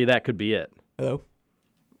potentially that could be it. Hello?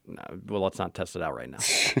 No, well, let's not test it out right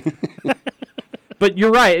now. But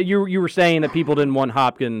you're right. You were saying that people didn't want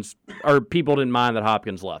Hopkins, or people didn't mind that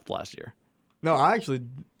Hopkins left last year. No, I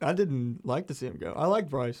didn't like to see him go. I like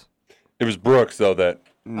Bryce. It was Brooks, though, that...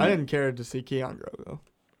 I didn't care to see Keon go, though.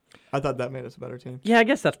 I thought that made us a better team. Yeah, I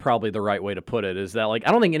guess that's probably the right way to put it, is that, like,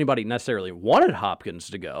 I don't think anybody necessarily wanted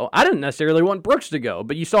Hopkins to go. I didn't necessarily want Brooks to go,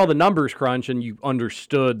 but you saw the numbers crunch and you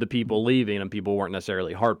understood the people leaving, and people weren't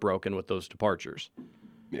necessarily heartbroken with those departures.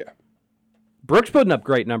 Yeah. Brooks putting up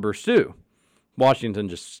great numbers, too. Washington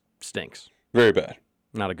just stinks. Very bad.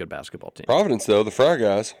 Not a good basketball team. Providence, though, the Fry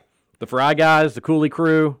guys. The Fry guys, the Cooley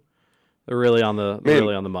crew, they're really on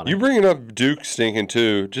the money. You bringing up Duke stinking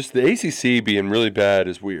too. Just the ACC being really bad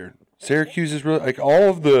is weird. Syracuse is really like all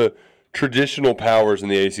of the traditional powers in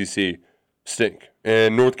the ACC stink,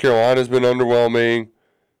 and North Carolina's been underwhelming.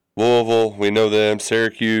 Louisville, we know them.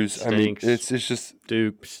 Syracuse, Stinks. I mean, it's just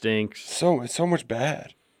Duke stinks. It's so much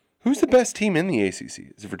bad. Who's the best team in the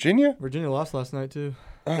ACC? Is it Virginia? Virginia lost last night too.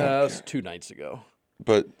 That was 2 nights ago.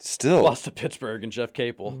 But still, Lost to Pittsburgh and Jeff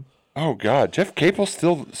Capel. Oh God, Jeff Capel's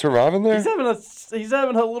still surviving there. He's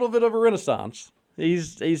having a little bit of a renaissance.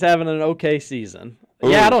 He's having an okay season. Ooh.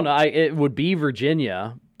 Yeah, I don't know. It would be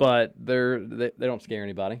Virginia, but they don't scare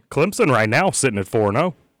anybody. Clemson right now sitting at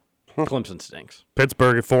 4-0. Clemson stinks.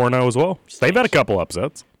 Pittsburgh at 4-0 as well. Stinks. They've had a couple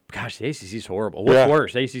upsets. Gosh, the ACC's horrible. What's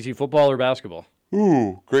worse, ACC football or basketball?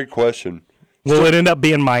 Ooh, great question. Will it end up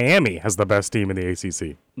being Miami as the best team in the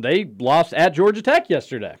ACC? They lost at Georgia Tech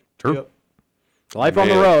yesterday. True. Yep. Life on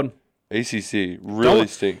the road. ACC really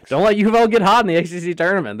stinks. Don't let UofL get hot in the ACC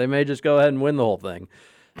tournament. They may just go ahead and win the whole thing.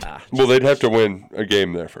 Well, they'd have to win a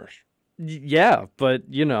game there first. Yeah, but,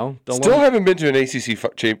 Still haven't been to an ACC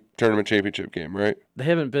tournament championship game, right? They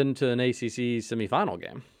haven't been to an ACC semifinal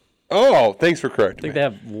game. Oh, thanks for correcting I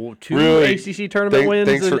think me. they have 2 ACC tournament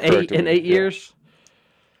wins in 8 years.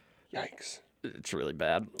 Yikes. It's really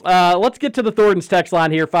bad. Let's get to the Thornton's text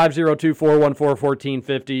line here,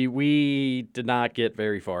 502-414-1450. We did not get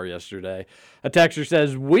very far yesterday. A texter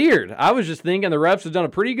says, weird. I was just thinking the refs have done a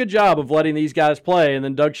pretty good job of letting these guys play, and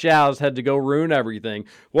then Doug Shows had to go ruin everything.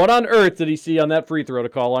 What on earth did he see on that free throw to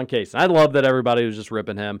call on Case? I love that everybody was just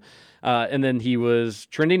ripping him. And then he was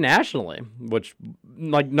trending nationally, which,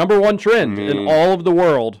 like, number 1 trend in all of the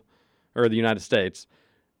world, or the United States.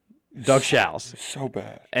 Doug Shows. So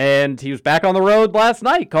bad. And he was back on the road last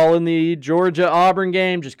night calling the Georgia-Auburn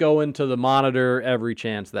game, just going to the monitor every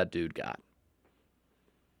chance that dude got.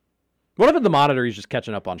 What if at the monitor he's just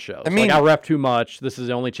catching up on shows? I mean, I rep too much. This is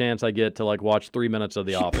the only chance I get to watch 3 minutes of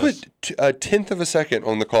The Office. Put a 1/10 of a second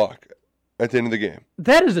on the clock at the end of the game.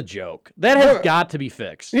 That is a joke. That has got to be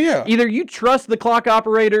fixed. Yeah. Either you trust the clock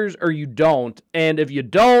operators or you don't. And if you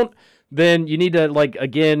don't, then you need to,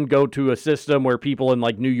 again, go to a system where people in,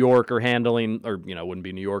 New York are handling, or, wouldn't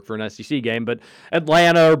be New York for an SEC game, but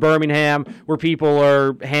Atlanta or Birmingham, where people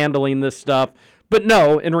are handling this stuff. But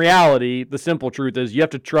no, in reality, the simple truth is you have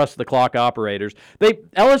to trust the clock operators.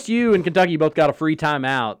 LSU and Kentucky both got a free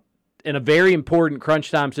timeout in a very important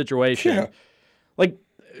crunch time situation. Yeah.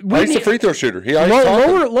 He's a free throw shooter.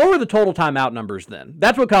 Lower the total timeout numbers then.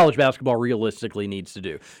 That's what college basketball realistically needs to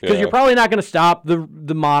do. Because you're probably not going to stop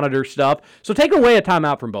the monitor stuff. So take away a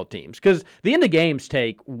timeout from both teams. Because the end of games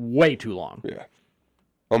take way too long. Yeah.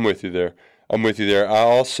 I'm with you there. I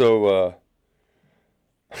also...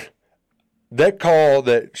 that call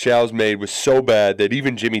that Shows made was so bad that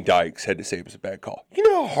even Jimmy Dykes had to say it was a bad call. You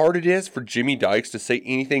know how hard it is for Jimmy Dykes to say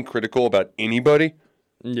anything critical about anybody?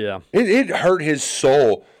 Yeah. It hurt his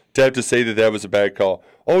soul to have to say that was a bad call.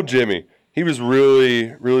 Oh, Jimmy, he was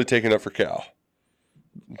really, really taking up for Cal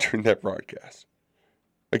during that broadcast.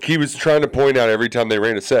 He was trying to point out every time they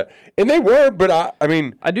ran a set. And they were, but I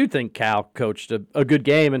mean... I do think Cal coached a good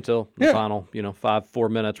game until the final, 4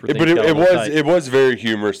 minutes. But it was very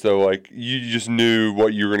humorous, though. You just knew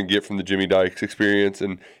what you were going to get from the Jimmy Dykes experience.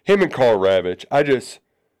 And him and Carl Ravitch, I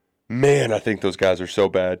think those guys are so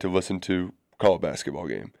bad to listen to call a basketball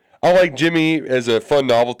game. I like Jimmy as a fun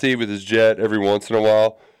novelty with his jet every once in a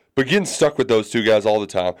while, but getting stuck with those two guys all the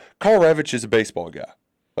time. Carl Ravitch is a baseball guy.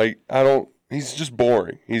 He's just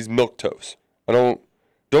boring. He's milquetoast. I don't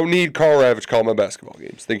need Carl Ravitch calling my basketball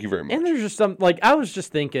games. Thank you very much. And there's just some I was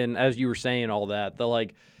just thinking as you were saying all that,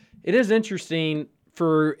 it is interesting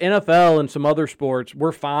for NFL and some other sports.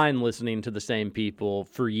 We're fine listening to the same people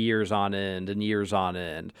for years on end and years on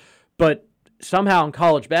end, but somehow in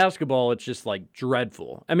college basketball, it's just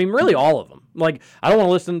dreadful. I mean, really all of them. I don't want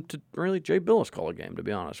to listen to really Jay Billis call a game, to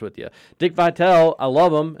be honest with you. Dick Vitale, I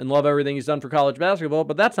love him and love everything he's done for college basketball,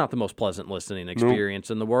 but that's not the most pleasant listening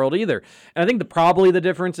experience in the world either. And I think probably the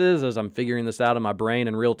difference is, as I'm figuring this out in my brain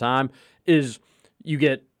in real time, is you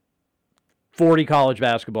get 40 college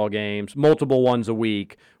basketball games, multiple ones a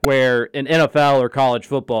week, where in NFL or college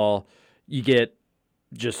football, you get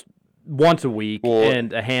just once a week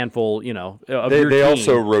and a handful, of your They team.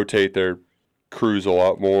 also rotate their crews a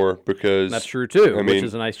lot more because That's true, too, which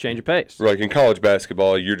is a nice change of pace. Like in college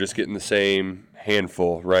basketball, you're just getting the same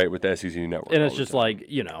handful, right, with the SEC network. And it's just like,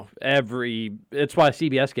 it's why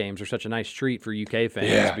CBS games are such a nice treat for UK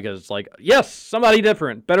fans because it's like, yes, somebody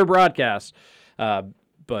different, better broadcast.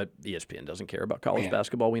 But ESPN doesn't care about college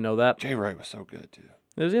basketball. We know that. Jay Wright was so good, too.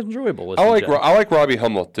 It was enjoyable. I like Robbie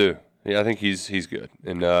Hummel, too. Yeah, I think he's good.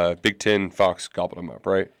 And Big Ten, Fox gobbled him up,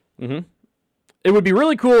 right? Mm-hmm. It would be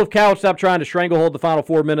really cool if Cal stopped trying to stranglehold the final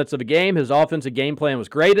 4 minutes of a game. His offensive game plan was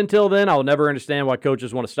great until then. I will never understand why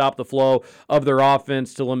coaches want to stop the flow of their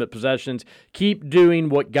offense to limit possessions. Keep doing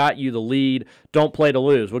what got you the lead. Don't play to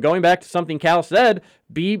lose. Well, going back to something Cal said,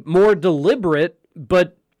 be more deliberate,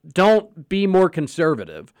 but don't be more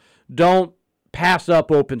conservative. Don't pass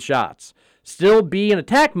up open shots. Still be in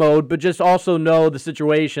attack mode, but just also know the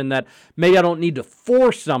situation that maybe I don't need to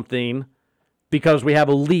force something because we have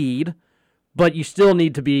a lead, but you still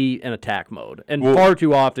need to be in attack mode. And far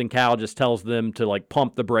too often, Cal just tells them to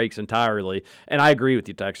pump the brakes entirely. And I agree with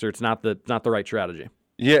you, Texter. It's not the right strategy.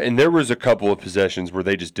 Yeah, and there was a couple of possessions where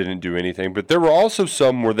they just didn't do anything, but there were also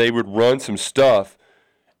some where they would run some stuff,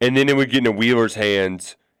 and then it would get into Wheeler's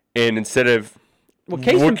hands, and instead of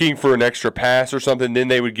looking for an extra pass or something, then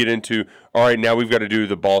they would get into, all right, now we've got to do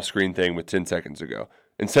the ball screen thing with 10 seconds to go.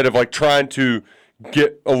 Instead of trying to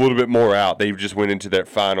get a little bit more out, they just went into that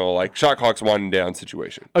final shot clock's winding down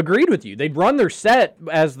situation. Agreed with you. They'd run their set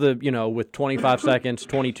as with 25 seconds,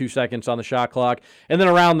 22 seconds on the shot clock, and then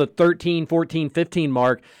around the 13, 14, 15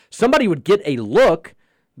 mark, somebody would get a look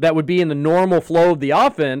that would be in the normal flow of the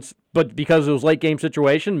offense, but because it was late game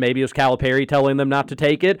situation, maybe it was Calipari telling them not to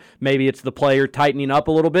take it, maybe it's the player tightening up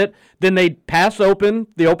a little bit, then they'd pass open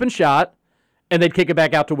the open shot, and they'd kick it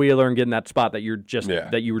back out to Wheeler and get in that spot that you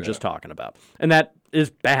were just talking about. And that is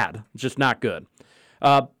bad. It's just not good.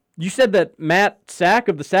 You said that Matt Sack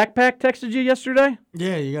of the Sack Pack texted you yesterday?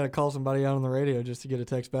 Yeah, you got to call somebody out on the radio just to get a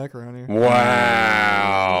text back around here.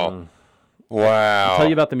 Wow. Wow. I'll tell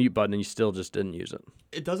you about the mute button, and you still just didn't use it.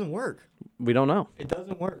 It doesn't work. We don't know. It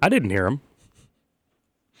doesn't work. I didn't hear him.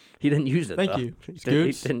 He didn't use it, Thank though. you.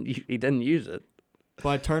 He didn't use it.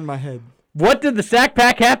 Well, I turned my head. What did the Sack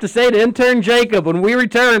Pack have to say to intern Jacob when we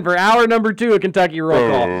return for hour number 2 of Kentucky Roll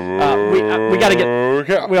Call?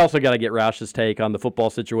 We also got to get Roush's take on the football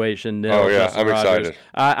situation. Oh yeah, I'm excited.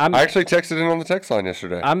 I actually texted in on the text line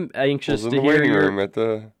yesterday. I'm anxious to hear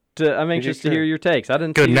I'm anxious to hear your takes. I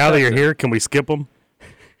didn't. Good. Now that you're here, can we skip them?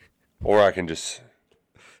 Or I can just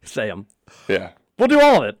say them. Yeah. We'll do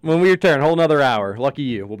all of it when we return. Whole another hour. Lucky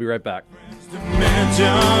you. We'll be right back.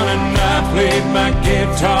 And I played my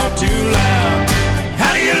guitar too loud.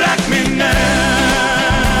 How do you like me now?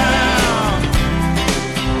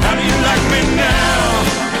 How do you like me now?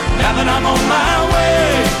 Now that I'm on my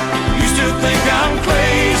way, you still think I'm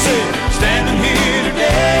crazy. Standing here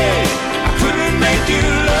today, I couldn't make you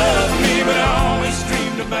love me, but I always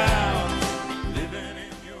dreamed about living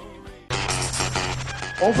in your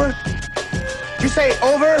Over? You say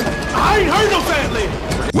over? I ain't heard no family.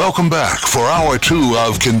 Welcome back for hour 2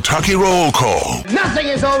 of Kentucky Roll Call Nothing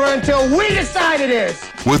is over until we decide it is.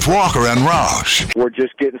 with Walker and Roush. We're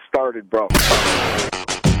just getting started, bro.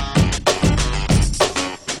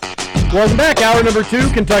 Welcome back. Hour number 2,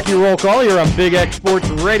 Kentucky Roll Call. You're on Big X Sports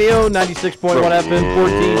Radio, 96.1 FM,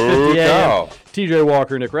 1450 AM. TJ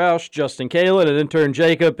Walker, Nick Roush, Justin Kalen, and intern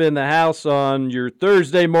Jacob in the house on your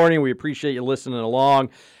Thursday morning. We appreciate you listening along.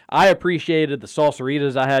 I appreciated the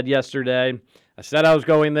salsaritas I had yesterday. I said I was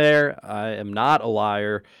going there. I am not a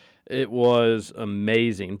liar. It was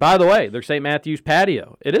amazing. By the way, their St. Matthew's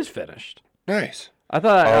patio, it is finished. Nice. I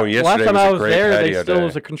thought last time I was there, they still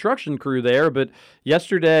was a construction crew there, but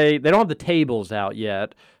yesterday they don't have the tables out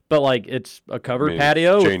yet. But it's a covered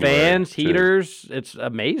patio with fans, heaters. It's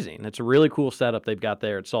amazing. It's a really cool setup they've got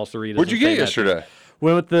there at Salsaritas. What'd you get yesterday?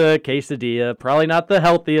 Went with the quesadilla. Probably not the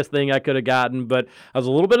healthiest thing I could have gotten, but I was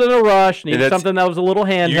a little bit in a rush. Needed something that was a little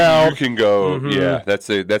handheld. You can go. Mm-hmm. Yeah, that's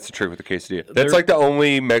the trick with the quesadilla. That's like the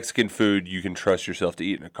only Mexican food you can trust yourself to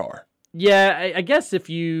eat in a car. Yeah, I guess if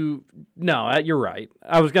you... No, you're right.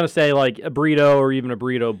 I was going to say a burrito or even a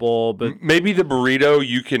burrito bowl, but... Maybe the burrito,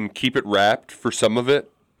 you can keep it wrapped for some of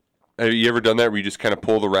it. Have you ever done that where you just kind of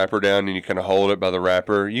pull the wrapper down and you kind of hold it by the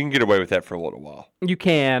wrapper? You can get away with that for a little while. You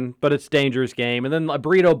can, but it's a dangerous game. And then a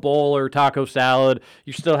burrito bowl or taco salad,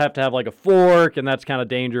 you still have to have like a fork, and that's kind of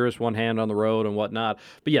dangerous, one hand on the road and whatnot.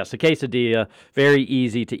 But yes, a quesadilla, very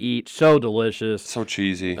easy to eat, so delicious. So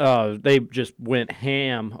cheesy. They just went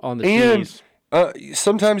ham on the And cheese.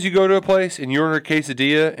 sometimes you go to a place and you order a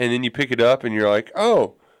quesadilla and then you pick it up and you're like,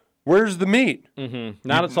 oh, where's the meat? Mm-hmm.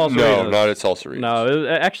 Not at Salsaritas. No, not at Salsaritas. No,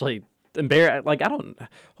 actually, like, I don't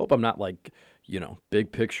hope I'm not like,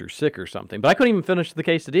 big picture sick or something, but I couldn't even finish the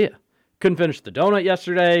quesadilla. Couldn't finish the donut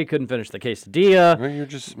yesterday. Couldn't finish the quesadilla. Well, you're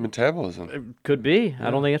just metabolism. It could be. Yeah.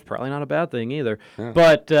 I don't think it's probably not a bad thing either. Yeah.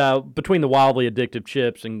 But between the wildly addictive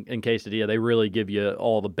chips and quesadilla, they really give you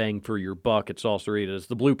all the bang for your buck at Salsaritas.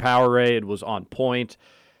 The Blue Powerade was on point.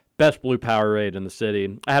 Best Blue Powerade in the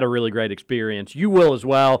city. I had a really great experience. You will as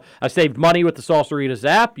well. I saved money with the Salsaritas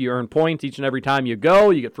app. You earn points each and every time you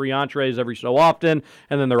go. You get free entrees every so often.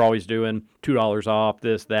 And then they're always doing $2 off,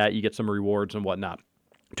 this, that. You get some rewards and whatnot.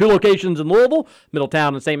 2 locations in Louisville,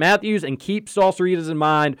 Middletown, and St. Matthews, and keep Salsaritas in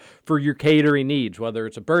mind for your catering needs, whether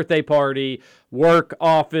it's a birthday party, work,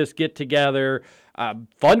 office, get-together,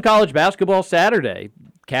 fun college basketball Saturday.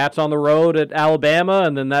 Cats on the road at Alabama,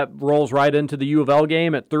 and then that rolls right into the U of L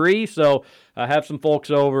game at 3. So have some folks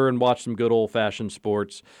over and watch some good old-fashioned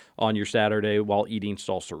sports on your Saturday while eating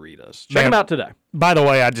Salsaritas. Check them out today. By the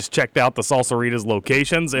way, I just checked out the Salsaritas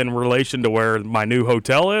locations in relation to where my new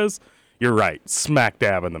hotel is. You're right, smack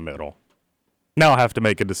dab in the middle. Now I have to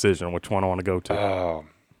make a decision which one I want to go to. Oh,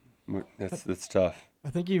 that's tough.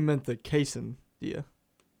 I think you meant the quesadilla.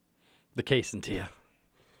 The quesadilla.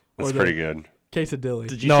 That's pretty good. Quesadilla.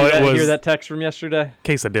 Did you hear that text from yesterday?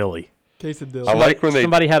 Quesadilla. Quesadilla. I like when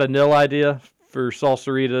somebody had a nil idea for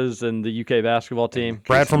Salsaritas and the UK basketball team.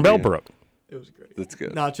 Brad from Bellbrook. It was great. That's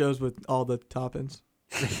good. Nachos with all the toppings.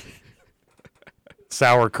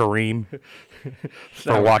 Sour Kareem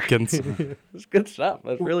for Watkins. It's good stuff.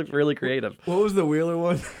 That's really, really creative. What was the Wheeler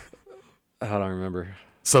one? I don't remember.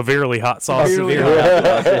 Severely hot sauce. Severely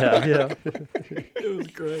hot sauce. Yeah. It was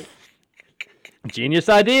great. Genius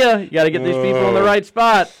idea. You got to get these people in the right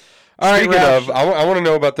spot. All Speaking right, of, I want to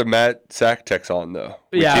know about the Matt Sack Texon, though.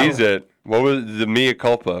 Yeah. He's it. What was the mea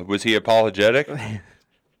culpa? Was he apologetic?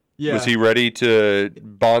 Yeah. Was he ready to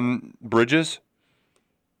bond bridges?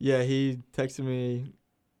 Yeah, he texted me,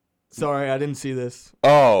 sorry, I didn't see this.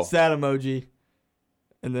 Oh. Sad emoji.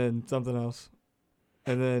 And then something else.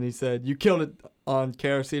 And then he said, you killed it on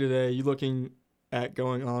KRC today. You looking at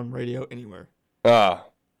going on radio anywhere. Ah.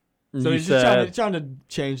 So he's just trying to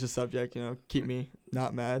change the subject, keep me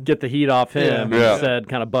not mad. Get the heat off him. Yeah. And said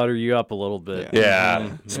kind of butter you up a little bit.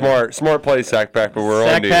 Yeah. Smart play, Sack Pack, but we're on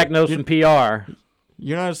Sack Pack knows some PR.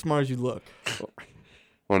 You're not as smart as you look.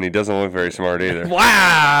 Well, and he doesn't look very smart either.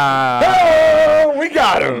 Wow! Oh, we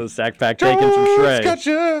got him. Sack Pack taking some shreds.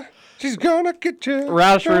 Gotcha. She's gonna get you.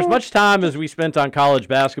 Roush, for as much time as we spent on college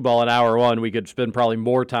basketball in hour 1, we could spend probably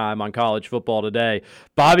more time on college football today.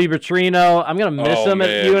 Bobby Petrino, I'm going to miss him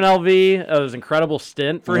at UNLV. It was an incredible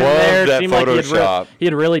stint for him there. That seemed Photoshop. like he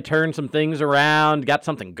had really turned some things around, got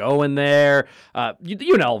something going there.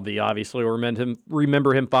 UNLV, obviously, will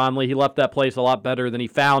remember him fondly. He left that place a lot better than he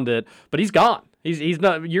found it, but he's gone. He's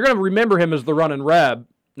not. You're going to remember him as the running Reb.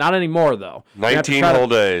 Not anymore, though. 19 whole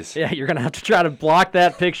days. Yeah, you're going to have to try to block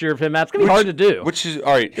that picture of him. That's going to be hard to do. Which is,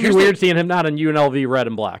 all right. It'd be weird seeing him not in UNLV red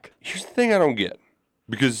and black. Here's the thing I don't get.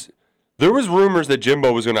 Because there was rumors that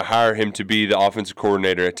Jimbo was going to hire him to be the offensive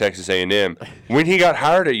coordinator at Texas A&M when he got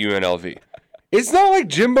hired at UNLV. It's not like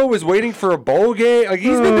Jimbo was waiting for a bowl game. Like,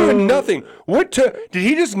 he's been doing nothing. Did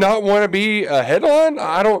he just not want to be a headline?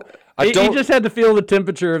 He just had to feel the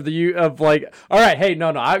temperature of like, all right, hey,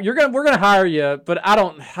 no, we're gonna hire you, but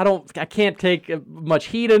I can't take much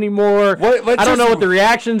heat anymore. I don't know what the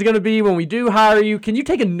reaction's gonna be when we do hire you. Can you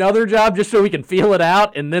take another job just so we can feel it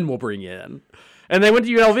out, and then we'll bring you in? And they went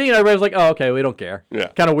to UNLV, and everybody was like, oh, okay, we don't care. Yeah.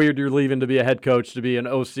 Kind of weird you're leaving to be a head coach, to be an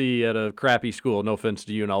OC at a crappy school. No offense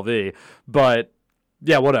to UNLV, but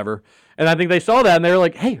yeah, whatever. And I think they saw that, and they were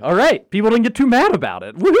like, hey, all right, people didn't get too mad about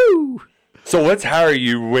it. Woohoo! So let's hire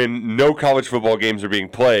you when no college football games are being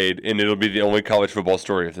played, and it'll be the only college football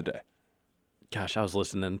story of the day. Gosh, I was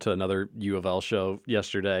listening to another U of L show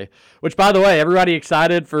yesterday, which, by the way, everybody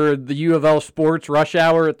excited for the U of L sports rush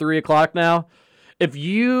hour at 3 o'clock now? If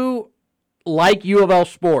you like U of L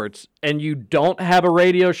sports and you don't have a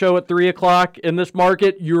radio show at 3 o'clock in this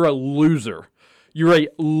market, you're a loser. You're a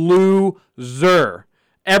loser.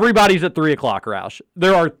 Everybody's at 3 o'clock, Roush.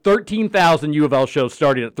 There are 13,000 U of L shows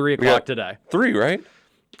starting at 3 o'clock today. 3, right?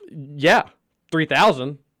 Yeah,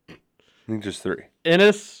 3,000. I think just 3.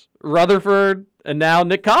 Ennis, Rutherford, and now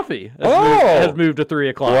Nick Coffey has moved to 3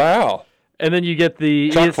 o'clock. Wow. And then you get the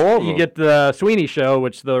Chock full of you them. get the Sweeney show,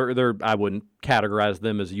 which they're I wouldn't categorize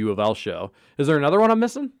them as a U of L show. Is there another one I'm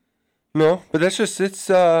missing? No, but that's just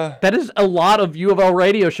That is a lot of U of L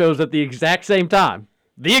radio shows at the exact same time.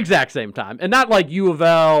 The exact same time. And not like U of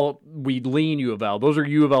L, we lean U of L. Those are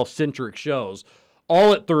U of L centric shows.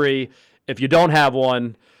 All at 3. If you don't have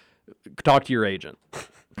one, talk to your agent.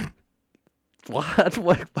 That's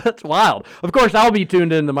wild. Of course, I'll be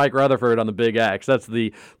tuned in to Mike Rutherford on the Big X. That's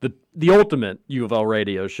the ultimate U of L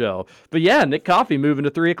radio show. But yeah, Nick Coffey moving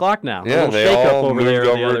to 3 o'clock now. Yeah, Little they shake-up all moved there at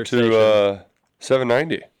the over other to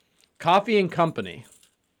 790. Coffee and Company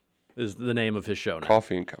is the name of his show now.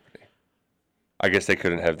 Coffee and Company. I guess they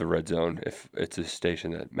couldn't have the Red Zone if it's a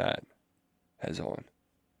station that Matt has on.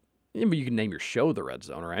 Yeah, but you can name your show the Red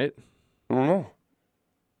Zone, right? I don't know.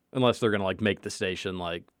 Unless they're gonna make the station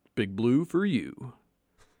like Big Blue for you.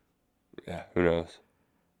 Yeah, who knows?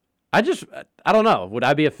 I don't know. Would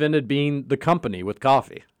I be offended being the company with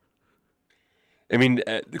coffee? I mean,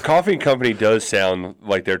 the Coffee and Company does sound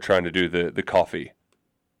like they're trying to do the coffee,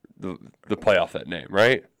 the play off that name,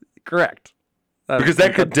 right? Correct. Because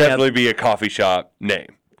that could definitely be a coffee shop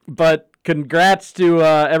name. But congrats to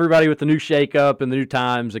everybody with the new shakeup and the new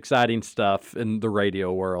times, exciting stuff in the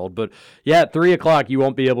radio world. But yeah, at 3 o'clock, you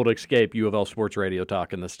won't be able to escape U of L sports radio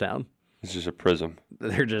talk in this town. It's just a prism.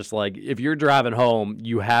 They're just like, if you're driving home,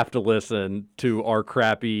 you have to listen to our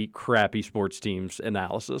crappy sports teams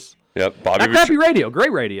analysis. Yep, Not crappy radio,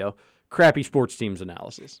 great radio. Crappy sports teams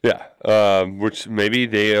analysis. Yeah, which maybe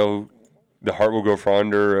the heart will go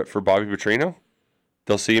for Bobby Petrino.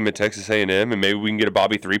 They'll see him at Texas A&M, and maybe we can get a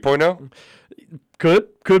Bobby 3.0. Could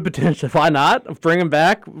potentially. Why not? Bring him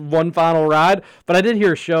back one final ride. But I did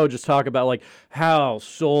hear a show just talk about like how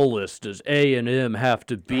soulless does A&M have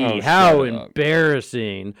to be? How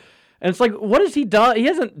embarrassing! And it's like, what has he done? He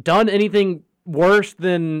hasn't done anything worse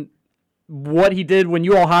than what he did when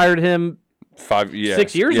you all hired him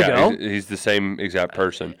 6 years ago. He's the same exact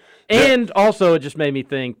person. And also, it just made me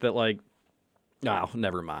think that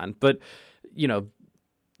never mind. But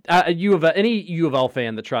any U of L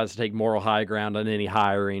fan that tries to take moral high ground on any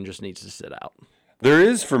hiring just needs to sit out. There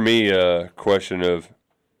is, for me, a question of,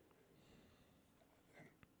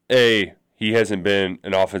 he hasn't been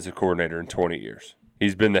an offensive coordinator in 20 years.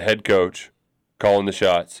 He's been the head coach calling the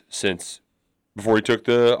shots since before he took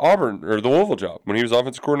the Auburn or the Louisville job when he was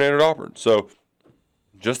offensive coordinator at Auburn. So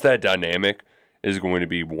just that dynamic is going to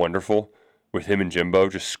be wonderful with him and Jimbo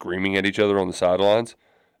just screaming at each other on the sidelines.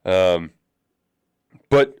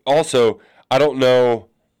 But also, I don't know.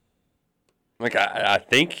 I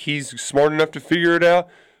think he's smart enough to figure it out,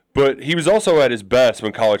 but he was also at his best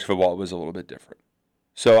when college football was a little bit different.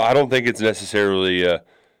 So I don't think it's necessarily a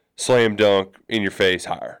slam dunk in your face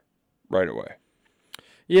hire right away.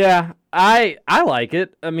 Yeah, I like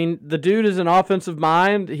it. I mean, the dude is an offensive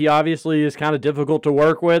mind. He obviously is kind of difficult to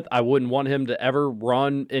work with. I wouldn't want him to ever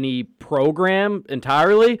run any program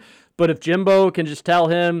entirely, but if Jimbo can just tell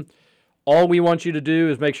him, all we want you to do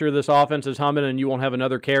is make sure this offense is humming and you won't have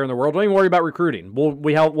another care in the world. Don't even worry about recruiting.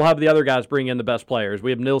 We'll have the other guys bring in the best players.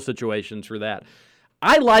 We have nil situations for that.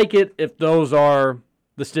 I like it if those are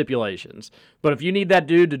the stipulations. But if you need that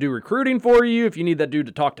dude to do recruiting for you, if you need that dude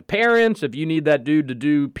to talk to parents, if you need that dude to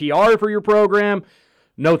do PR for your program,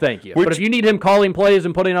 no thank you. But if you need him calling plays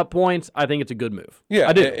and putting up points, I think it's a good move. Yeah,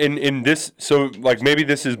 I do. And this, so maybe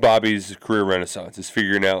this is Bobby's career renaissance, is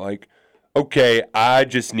figuring out okay, I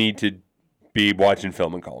just need to be watching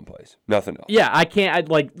film and calling plays. Nothing else. Yeah, I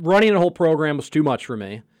can't. Running a whole program was too much for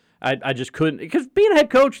me. I just couldn't, because being a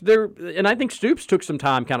head coach and I think Stoops took some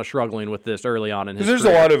time kind of struggling with this early on in his career. There's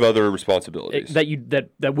a lot of other responsibilities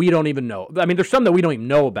that we don't even know. I mean, there's some that we don't even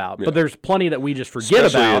know about, but there's plenty that we just forget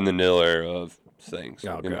especially about. In the nil era of things.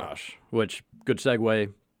 Oh gosh, which good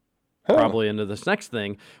segue. Probably into this next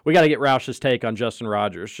thing. We got to get Roush's take on Justin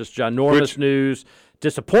Rogers. Just ginormous news,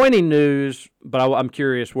 disappointing news, but I'm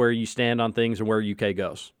curious where you stand on things and where UK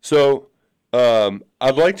goes. So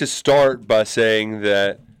I'd like to start by saying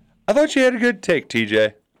that I thought you had a good take,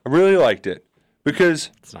 TJ. I really liked it because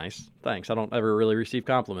it's nice. Thanks. I don't ever really receive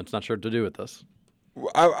compliments. Not sure what to do with this.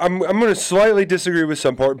 I'm going to slightly disagree with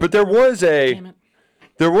some part, but there was a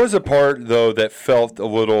part though that felt a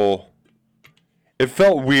little. It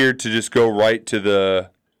felt weird to just go right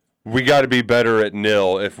to we got to be better at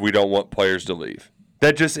nil if we don't want players to leave.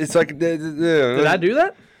 That just, it's like. Did I do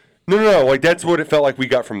that? No. That's what it felt like we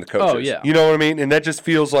got from the coaches. Oh, yeah. You know what I mean? And that just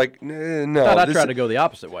feels like, no. I tried to go the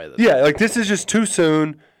opposite way. Yeah, this is just too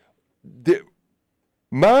soon.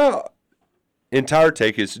 My entire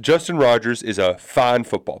take is Justin Rogers is a fine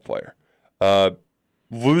football player.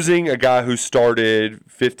 losing a guy who started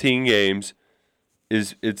 15 games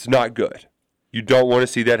it's not good. You don't want to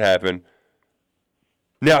see that happen.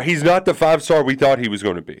 Now, he's not the 5-star we thought he was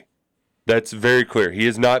going to be. That's very clear. He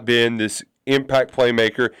has not been this impact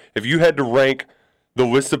playmaker. If you had to rank the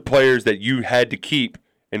list of players that you had to keep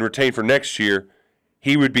and retain for next year,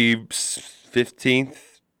 he would be 15th.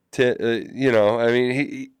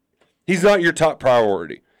 He's not your top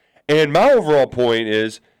priority. And my overall point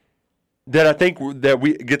is that I think that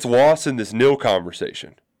gets lost in this nil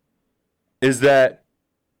conversation is that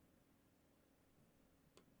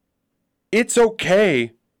it's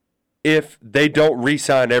okay if they don't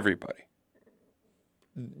re-sign everybody.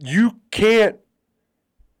 You can't.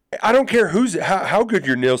 I don't care how good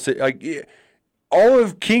your nil. Like all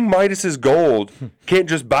of King Midas's gold can't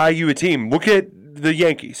just buy you a team. Look at the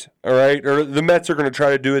Yankees, all right, or the Mets are going to try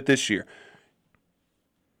to do it this year.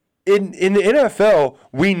 In the NFL,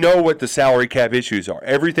 we know what the salary cap issues are.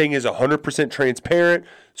 Everything is 100% transparent.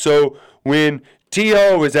 So when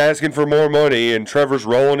T.O. is asking for more money and Trevor's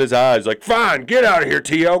rolling his eyes like, fine, get out of here,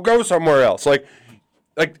 T.O., go somewhere else. Like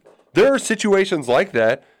there are situations like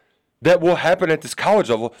that will happen at this college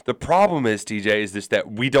level. The problem is, TJ, is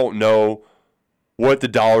that we don't know what the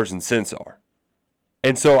dollars and cents are.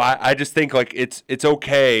 And so I just think like it's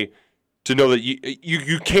okay to know that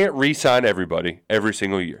you can't re-sign everybody every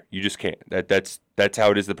single year. You just can't. That's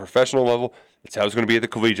how it is at the professional level. It's how it's going to be at the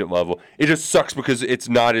collegiate level. It just sucks because it's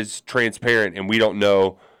not as transparent and we don't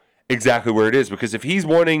know exactly where it is. Because if he's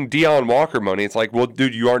wanting Deion Walker money, it's like, well,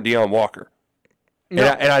 dude, you aren't Deion Walker. No.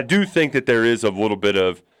 And I do think that there is a little bit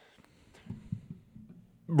of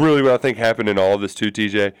really what I think happened in all of this too,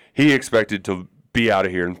 TJ. He expected to be out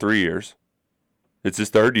of here in 3 years. It's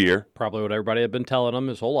his third year. Probably what everybody had been telling him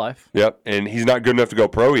his whole life. Yep, and he's not good enough to go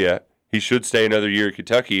pro yet. He should stay another year at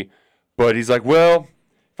Kentucky. But he's like, well,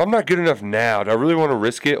 if I'm not good enough now, do I really want to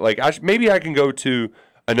risk it? Like, maybe I can go to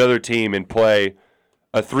another team and play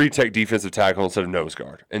a 3-tech defensive tackle instead of nose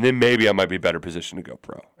guard. And then maybe I might be better positioned to go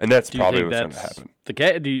pro. And that's probably what's going to happen.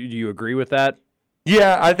 Do you agree with that?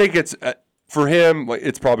 Yeah, I think it's for him,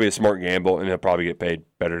 it's probably a smart gamble, and he'll probably get paid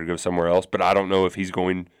better to go somewhere else. But I don't know if he's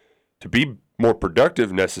going to be more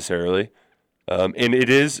productive necessarily, and it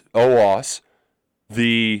is a loss.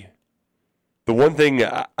 The one thing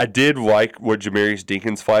I did like what Jamarius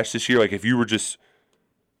Dinkins flashed this year. Like if you were just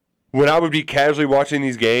when I would be casually watching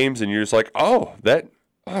these games and you're just like,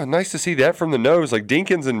 nice to see that from the nose. Like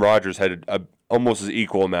Dinkins and Rodgers had a almost as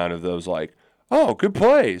equal amount of those like, good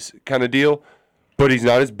plays kind of deal. But he's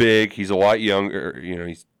not as big. He's a lot younger.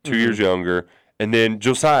 He's 2 years younger. And then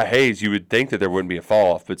Josiah Hayes, you would think that there wouldn't be a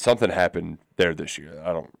fall off, but something happened there this year.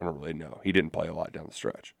 I don't really know. He didn't play a lot down the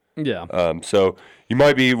stretch. Yeah. So you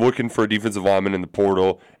might be looking for a defensive lineman in the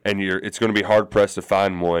portal, and it's going to be hard pressed to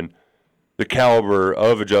find one the caliber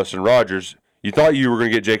of a Justin Rogers. You thought you were going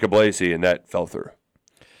to get Jacob Lacey, and that fell through.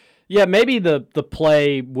 Yeah, maybe the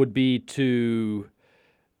play would be to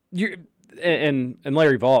and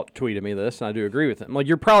Larry Vaught tweeted me this, and I do agree with him. Like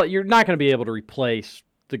you're not going to be able to replace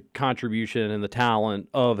the contribution and the talent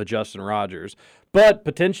of a Justin Rogers, but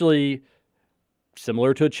potentially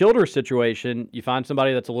similar to a Childress situation, you find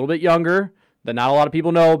somebody that's a little bit younger that not a lot of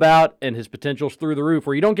people know about, and his potential's through the roof,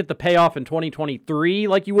 where you don't get the payoff in 2023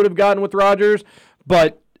 like you would have gotten with Rogers,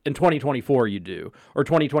 but in 2024 you do, or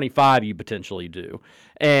 2025 you potentially do.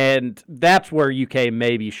 And that's where UK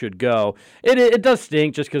maybe should go. It does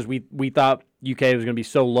stink just because we thought UK was going to be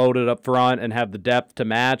so loaded up front and have the depth to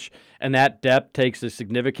match, and that depth takes a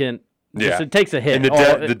significant it takes a hit. And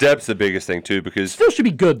the depth's the biggest thing too, because still should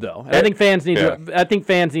be good though. And I think fans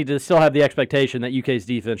need to still have the expectation that UK's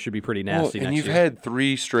defense should be pretty nasty. And next you've year. had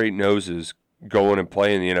 3 straight noses going and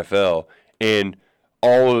play in the NFL, and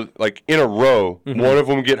all of in a row, one of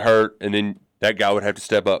them get hurt, and then that guy would have to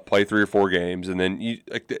step up, play 3 or 4 games, and then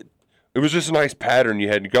it was just a nice pattern you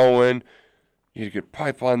had going. You had a good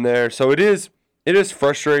pipeline there, so it is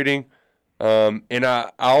frustrating. And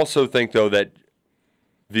I also think though that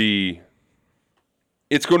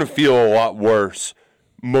it's going to feel a lot worse,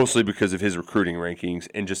 mostly because of his recruiting rankings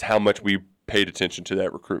and just how much we paid attention to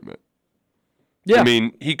that recruitment. Yeah. I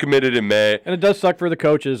mean, he committed in May. And it does suck for the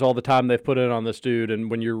coaches all the time they've put in on this dude. And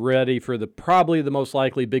when you're ready for probably the most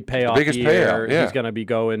likely big payoff biggest year, payout, yeah. He's going to be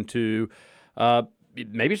going to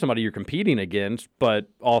maybe somebody you're competing against, but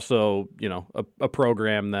also, a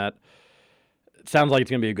program that sounds like it's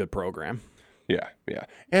going to be a good program. Yeah, yeah.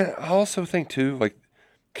 And I also think, too,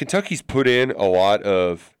 Kentucky's put in a lot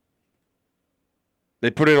of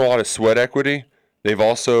sweat equity.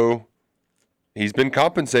 He's been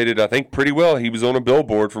compensated, I think, pretty well. He was on a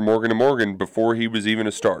billboard for Morgan & Morgan before he was even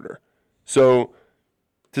a starter. So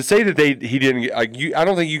to say that he didn't get, I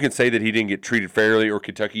don't think you can say that he didn't get treated fairly or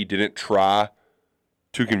Kentucky didn't try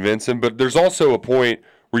to convince him. But there's also a point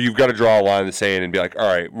where you've got to draw a line in the sand and be like, all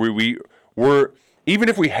right, we're even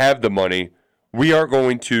if we have the money, we aren't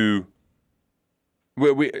going to.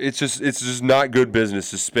 It's just not good business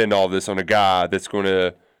to spend all this on a guy that's going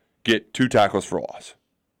to get 2 tackles for loss.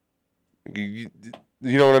 You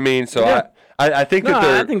know what I mean? So yeah. I think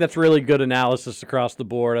I think that's really good analysis across the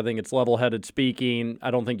board. I think it's level-headed speaking.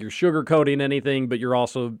 I don't think you're sugarcoating anything, but you're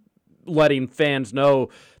also letting fans know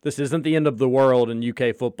this isn't the end of the world in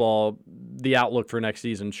UK football. The outlook for next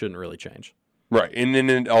season shouldn't really change. Right, and then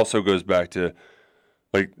it also goes back to,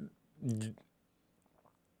 like,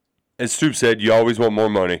 as Stoop said, you always want more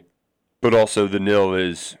money, but also the nil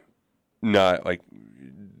is not, like,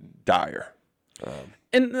 dire.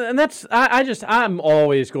 And that's I'm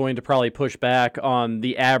always going to probably push back on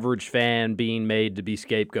the average fan being made to be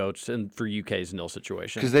scapegoats and for UK's nil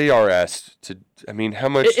situation because they are asked to. I mean, how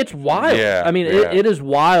much? It's wild. Yeah, I mean, it is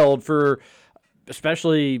wild for,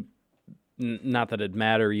 especially. Not that it'd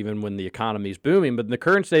matter even when the economy's booming, but in the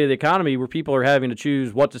current state of the economy, where people are having to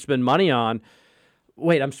choose what to spend money on.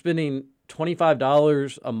 Wait, I'm spending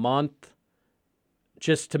 $25 a month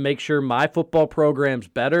just to make sure my football program's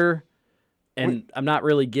better. And I'm not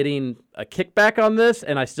really getting a kickback on this,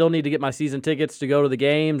 and I still need to get my season tickets to go to the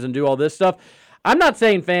games and do all this stuff. I'm not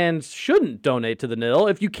saying fans shouldn't donate to the nil.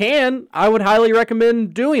 If you can, I would highly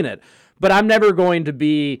recommend doing it. But I'm never going to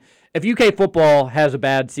be – if UK football has a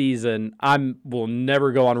bad season, will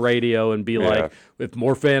never go on radio and be like, if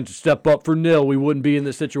more fans step up for nil, we wouldn't be in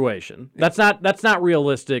this situation. That's not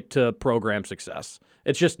realistic to program success.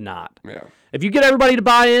 It's just not. Yeah. If you get everybody to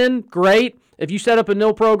buy in, great. If you set up a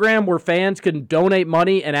nil program where fans can donate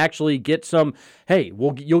money and actually get some, hey,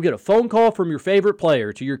 you'll get a phone call from your favorite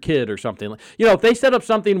player to your kid or something. If they set up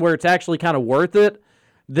something where it's actually kind of worth it,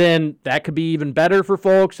 then that could be even better for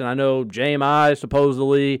folks. And I know JMI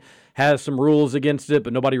supposedly has some rules against it,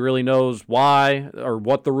 but nobody really knows why or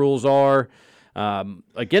what the rules are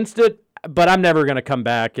against it. But I'm never going to come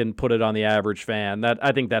back and put it on the average fan.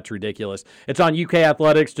 I think that's ridiculous. It's on UK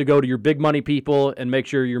Athletics to go to your big money people and make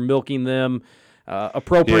sure you're milking them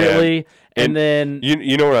appropriately. Yeah. And then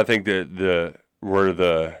you know what I think where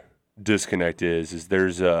the disconnect is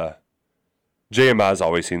there's JMI's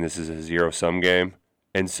always seen this as a zero-sum game,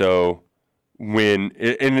 and so when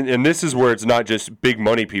and this is where it's not just big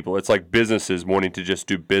money people. It's like businesses wanting to just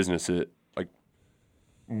do business. Like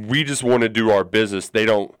we just want to do our business. They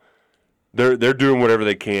don't. They're doing whatever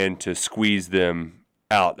they can to squeeze them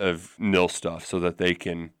out of nil stuff so that they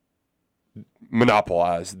can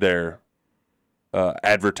monopolize their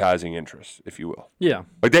advertising interests, if you will. Yeah.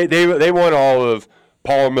 Like they want all of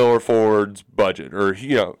Paul Miller Ford's budget, or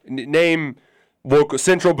name local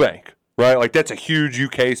Central Bank, right? Like that's a huge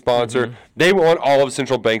UK sponsor. Mm-hmm. They want all of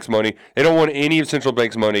Central Bank's money. They don't want any of Central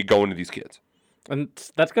Bank's money going to these kids. And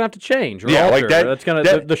that's gonna have to change. Yeah, alter. Like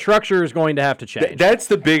that. The structure is going to have to change. That's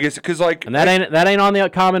the biggest, because and that ain't on the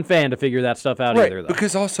common fan to figure that stuff out either. Though.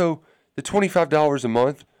 Because also the $25 a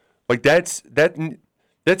month, like that's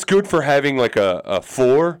good for having like a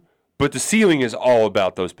floor, but the ceiling is all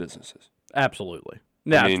about those businesses. Absolutely.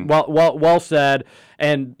 Yeah, well said.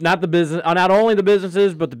 And not only the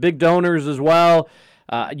businesses, but the big donors as well.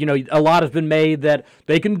 A lot has been made that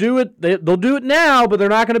they can do it. They'll do it now, but they're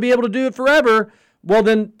not going to be able to do it forever. Well,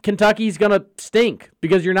 then Kentucky's going to stink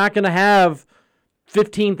because you're not going to have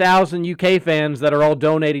 15,000 UK fans that are all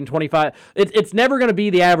donating 25. It's never going to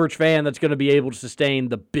be the average fan that's going to be able to sustain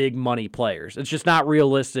the big money players. It's just not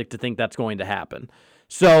realistic to think that's going to happen.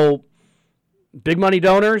 So, big money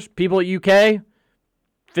donors, people at UK,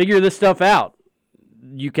 figure this stuff out.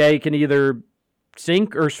 UK can either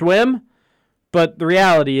sink or swim. But the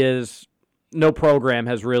reality is no program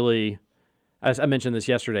has really, as I mentioned this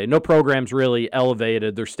yesterday, no program's really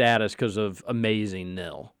elevated their status because of amazing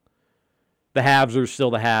nil. The haves are still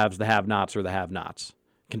the haves, the have-nots are the have-nots.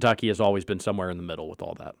 Kentucky has always been somewhere in the middle with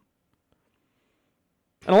all that.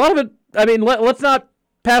 And a lot of it, let's not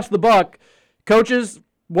pass the buck. Coaches,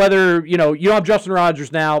 whether, you don't have Justin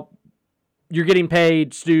Rogers now, you're getting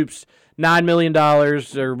paid, Stoops, $9 million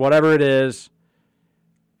or whatever it is.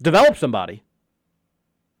 Develop somebody.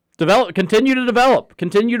 Continue to develop,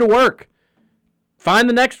 continue to work. Find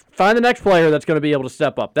the next player that's going to be able to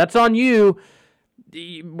step up. That's on you.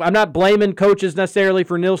 I'm not blaming coaches necessarily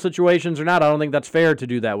for nil situations or not. I don't think that's fair to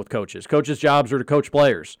do that with coaches. Coaches' jobs are to coach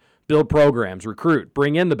players, build programs, recruit,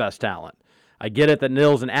 bring in the best talent. I get it that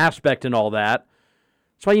nil's an aspect in all that.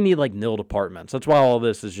 That's why you need nil departments. That's why all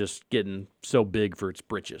this is just getting so big for its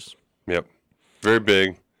britches. Yep, very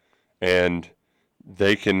big, and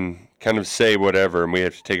they can kind of say whatever, and we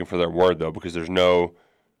have to take them for their word, though, because there's no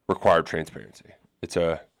required transparency.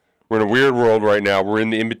 We're in a weird world right now. We're in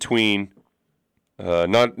the in-between,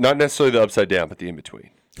 not necessarily the upside down, but the in-between.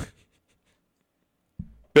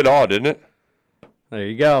 Bit odd, isn't it? There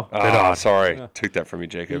you go. Sorry. Yeah. Took that from me,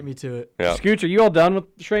 Jacob. Beat me to it. Yeah. Scooch, are you all done with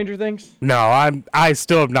Stranger Things? No, I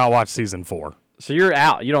still have not watched season 4. So you're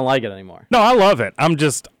out. You don't like it anymore. No, I love it. I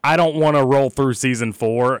don't want to roll through season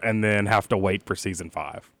 4 and then have to wait for season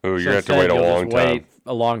 5. Oh, you're going to have to wait a long time. Wait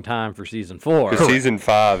a long time for season 4. Because season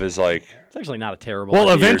 5 is like... It's actually not a terrible Well,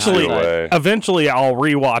 idea. eventually I'll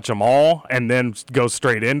rewatch them all and then go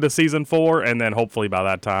straight into season 4, and then hopefully by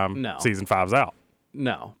that time season 5's out.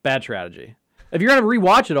 No, bad strategy. If you're going to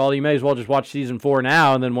rewatch it all, you may as well just watch season 4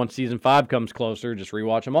 now, and then once season 5 comes closer, just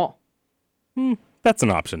rewatch them all. That's an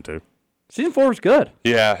option too. Season 4 was good.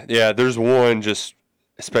 Yeah. There's one just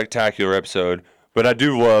spectacular episode, but I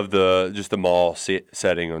do love the mall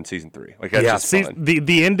setting on season 3. Like that's just fun.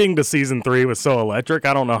 The ending to season 3 was so electric.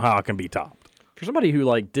 I don't know how it can be topped. For somebody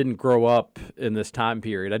who didn't grow up in this time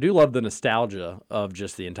period, I do love the nostalgia of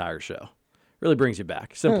just the entire show. Really brings you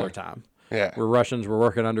back. Simpler time. Yeah. Where Russians were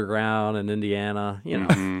working underground in Indiana. You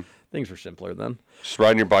know, things were simpler then. Just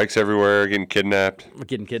riding your bikes everywhere, getting kidnapped.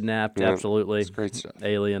 Absolutely. It's great stuff.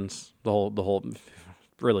 Aliens, the whole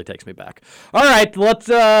really takes me back. All right, let's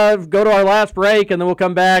go to our last break, and then we'll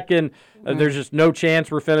come back, and there's just no chance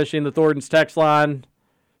we're finishing the Thornton's text line.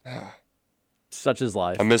 Such is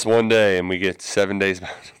life. I miss one day, and we get 7 days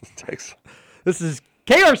back to the text. This is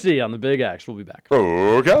KRC on the Big X. We'll be back.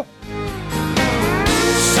 Okay.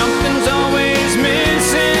 Something's always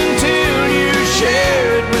missing till you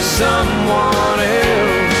share it with someone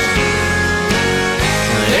else.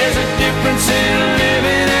 There's a difference in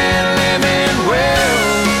living and living well.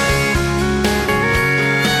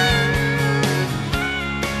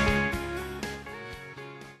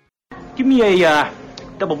 Give me a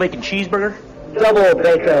double bacon cheeseburger. Double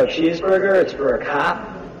bacon cheeseburger. It's for a cop.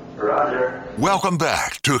 Roger. Welcome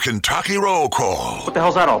back to Kentucky Roll Call. What the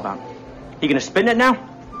hell's that all about? You gonna spit in it now?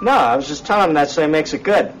 No, I was just telling him that so he makes it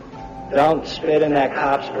good. Don't spit in that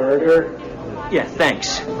cop's burger. Yeah,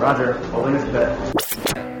 thanks. Roger. Holding his bed.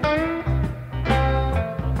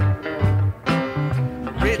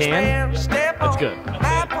 Can? That's good.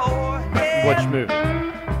 Which movie?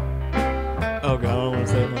 Oh, God, I don't want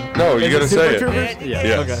to say that. No, you got to say it. Yeah.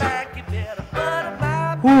 Yes.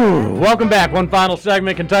 Whew. Welcome back. One final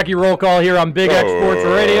segment, Kentucky Roll Call here on Big X Sports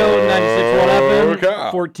Radio, 96.1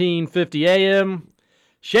 FM, 1450 AM.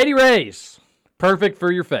 Shady Rays, perfect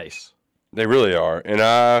for your face. They really are. And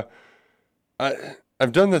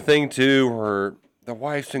I've done the thing, too, where the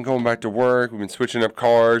wife's been going back to work. We've been switching up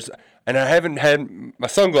cars. And I haven't had – my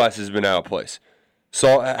sunglasses have been out of place.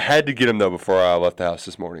 So I had to get them, though, before I left the house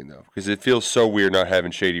this morning, though, because it feels so weird not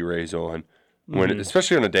having Shady Rays on,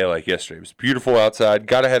 especially on a day like yesterday. It was beautiful outside.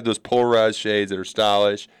 Got to have those polarized shades that are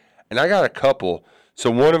stylish. And I got a couple. So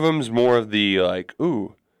one of them's more of the,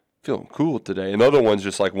 ooh, feeling cool today. And the other one's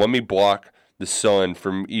just let me block the sun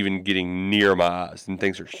from even getting near my eyes. And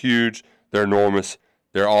things are huge. They're enormous.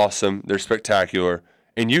 They're awesome. They're spectacular.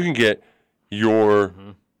 And you can get your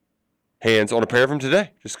hands on a pair of them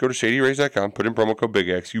today. Just go to ShadyRays.com, put in promo code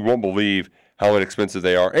BigX. You won't believe how inexpensive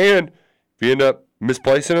they are. And if you end up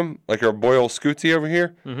misplacing them, like our boy old Scootsy over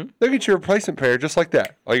here, they'll get you a replacement pair just like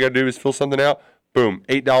that. All you got to do is fill something out. Boom,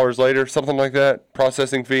 $8 later, something like that.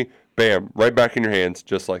 Processing fee, bam, right back in your hands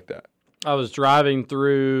just like that. I was driving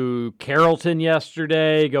through Carrollton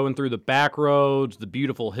yesterday, going through the back roads, the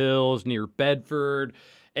beautiful hills near Bedford,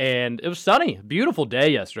 and it was sunny. Beautiful day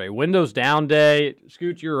yesterday. Windows down day.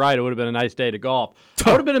 Scooch, you're right. It would have been a nice day to golf.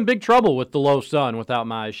 I would have been in big trouble with the low sun without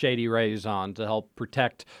my Shady Rays on to help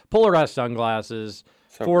protect polarized sunglasses,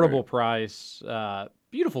 affordable price.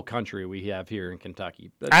 Beautiful country we have here in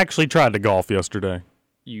Kentucky. I actually tried to golf yesterday.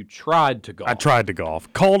 You tried to golf? I tried to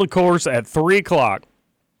golf. Called a course at 3 o'clock.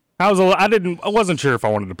 I wasn't sure if I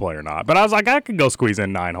wanted to play or not, but I was like, I could go squeeze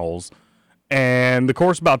in 9 holes. And the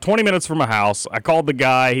course about 20 minutes from my house. I called the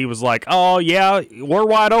guy. He was like, oh, yeah, we're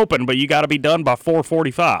wide open, but you got to be done by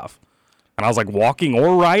 4:45. And I was like, walking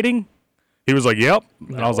or riding? He was like, yep.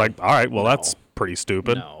 And I was like, all right, well, that's pretty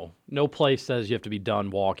stupid. No place says you have to be done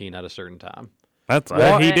walking at a certain time. He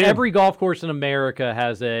did. Every golf course in America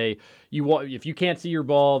has if you can't see your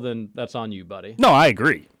ball, then that's on you, buddy. No, I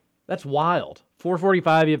agree. That's wild.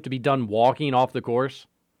 4:45, you have to be done walking off the course?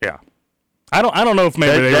 Yeah. I don't know if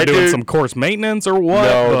maybe they were doing some course maintenance or what.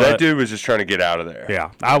 No, that dude was just trying to get out of there.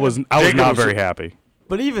 Yeah, I was not very happy.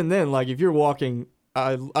 But even then, if you're walking,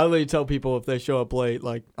 I literally tell people if they show up late,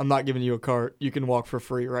 I'm not giving you a cart. You can walk for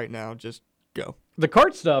free right now. Just go. The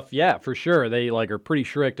cart stuff, yeah, for sure. They are pretty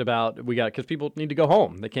strict about because people need to go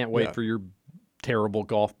home. They can't wait for your terrible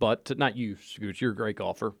golf butt to not you, Scooch. You're a great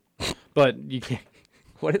golfer, but you can't.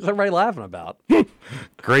 What is everybody laughing about?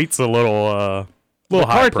 Great's a little Well,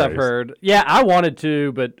 high parts I've praise. heard. Yeah, I wanted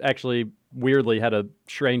to, but actually, weirdly, had a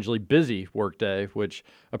strangely busy work day, which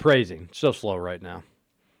appraising. So slow right now.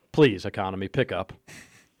 Please, economy, pick up.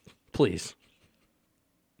 Please.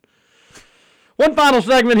 One final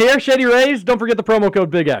segment here. Shady Rays, don't forget the promo code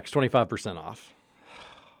BIGX, 25% off.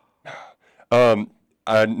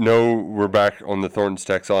 I know we're back on the Thornton's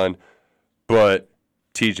text line, but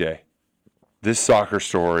TJ, this soccer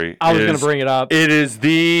story. I was going to bring it up. It is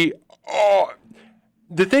the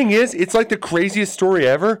thing is, it's like the craziest story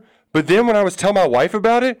ever. But then when I was telling my wife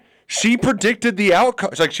about it, she predicted the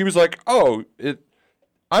outcome. She was like, "Oh,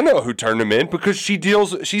 I know who turned him in," because she's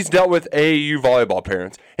dealt with AAU volleyball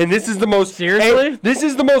parents, and this is the most seriously. This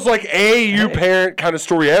is the most AAU parent kind of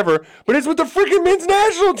story ever. But it's with the freaking men's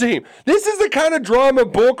national team. This is the kind of drama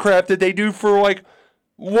bullcrap that they do for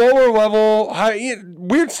lower level,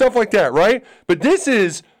 weird stuff like that, right? But this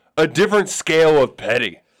is a different scale of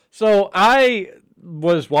petty. So I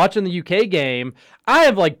was watching the UK game. I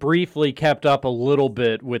have briefly kept up a little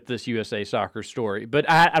bit with this USA soccer story, but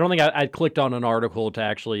I don't think I clicked on an article to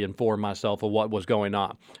actually inform myself of what was going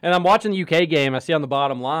on. And I'm watching the UK game. I see on the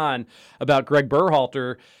bottom line about Greg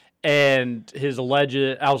Berhalter and his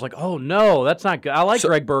alleged. I was like, oh no, that's not good. I like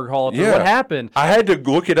Greg Berhalter. Yeah. What happened? I had to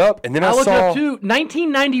look it up, and then I looked saw. it up too.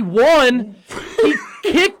 1991, he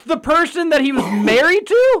kicked the person that he was married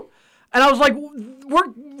to, and I was like,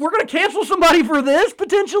 we're going to cancel somebody for this,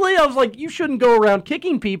 potentially? I was like, you shouldn't go around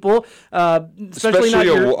kicking people, especially not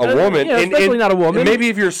a woman. Especially not a woman. And maybe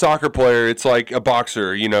if you're a soccer player, it's like a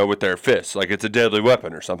boxer, with their fists. It's a deadly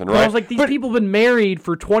weapon or something, right? I was like, these people have been married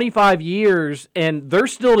for 25 years, and they're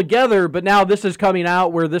still together, but now this is coming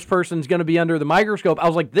out where this person's going to be under the microscope. I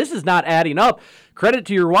was like, this is not adding up. Credit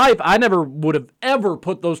to your wife. I never would have ever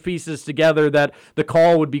put those pieces together that the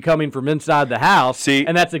call would be coming from inside the house. See,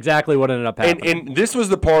 and that's exactly what ended up happening. And this was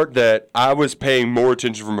the part that I was paying more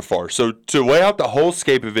attention from afar. So to lay out the whole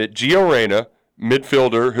scape of it, Gio Reyna,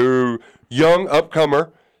 midfielder, young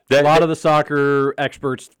upcomer. A lot of the soccer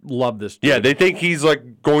experts love this dude. Yeah, they think he's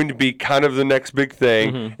going to be kind of the next big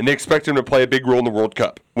thing, and they expect him to play a big role in the World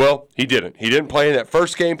Cup. Well, he didn't. He didn't play in that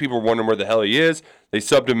first game. People were wondering where the hell he is. They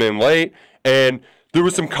subbed him in late, and there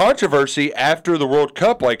was some controversy after the World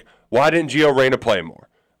Cup, why didn't Gio Reyna play more?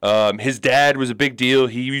 His dad was a big deal.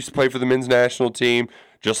 He used to play for the men's national team,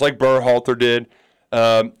 just like Berhalter did.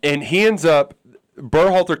 And he ends up,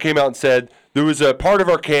 Berhalter came out and said, there was a part of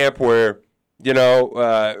our camp where, he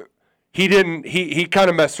kind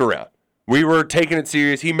of messed around. We were taking it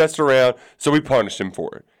serious. He messed around, so we punished him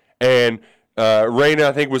for it. And Reyna,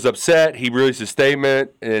 I think, was upset. He released a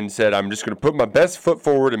statement and said, I'm just going to put my best foot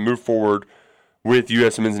forward and move forward with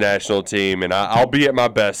U.S. men's national team, and I'll be at my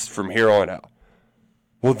best from here on out.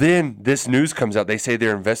 Well, then this news comes out. They say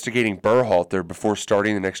they're investigating Berhalter before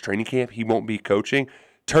starting the next training camp. He won't be coaching.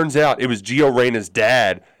 Turns out it was Gio Reyna's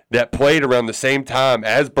dad that played around the same time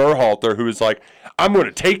as Berhalter, who was like, I'm going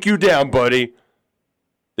to take you down, buddy,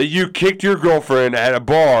 that you kicked your girlfriend at a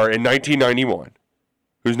bar in 1991,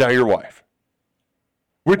 who's now your wife.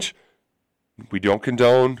 Which we don't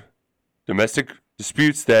condone domestic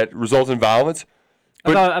disputes that result in violence.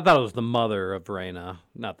 But I thought it was the mother of Reyna,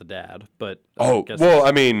 not the dad. But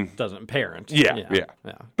doesn't parent. Yeah.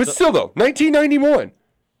 But still, though, 1991,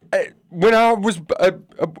 when I was a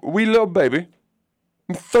wee little baby,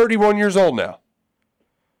 I'm 31 years old now.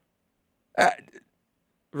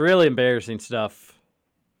 Really embarrassing stuff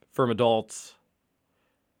from adults.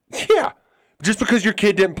 Yeah. Just because your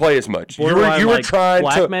kid didn't play as much. You Borderline, were trying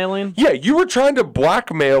blackmailing? Yeah, you were trying to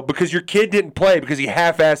blackmail because your kid didn't play because he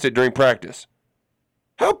half-assed it during practice.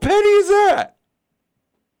 How petty is that?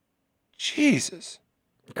 Jesus.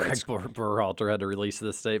 Greg Berhalter had to release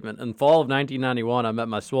this statement. In fall of 1991, I met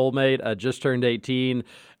my soulmate. I just turned 18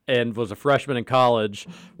 and was a freshman in college.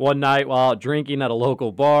 One night while out drinking at a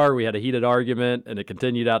local bar, we had a heated argument, and it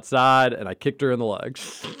continued outside, and I kicked her in the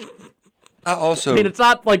legs. I mean, it's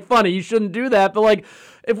not funny. You shouldn't do that, but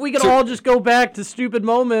if we could all just go back to stupid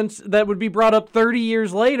moments that would be brought up 30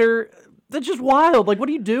 years later, that's just wild. What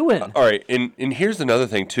are you doing? All right, and here's another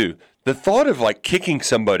thing too: the thought of kicking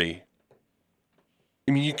somebody.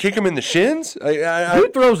 I mean, you kick them in the shins.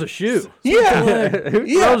 Who throws a shoe? Yeah, who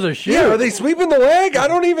throws a shoe? Yeah, are they sweeping the leg?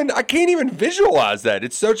 I can't even visualize that.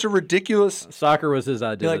 It's such a ridiculous. Soccer was his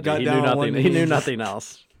identity. He knew nothing. He knew nothing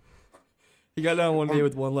else. He got down one day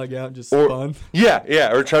with one leg out and just Or, spun.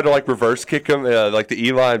 yeah, or tried to like reverse kick him, like the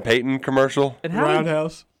Eli and Peyton commercial. And how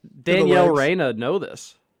Roundhouse. did Danielle Reyna know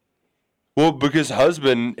this? Well, because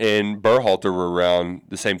husband and Berhalter were around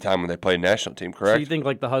the same time when they played national team, correct? So you think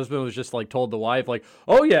like the husband was just like told the wife like,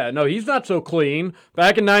 oh yeah, no, he's not so clean.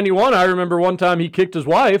 Back in '91, I remember one time he kicked his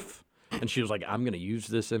wife, and she was like, I'm going to use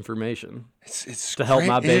this information it's to help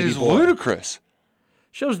my baby It is boy. ludicrous.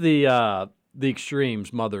 Shows the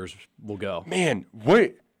extremes mothers will go. Man,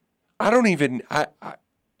 wait, I don't even.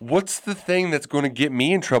 What's the thing that's going to get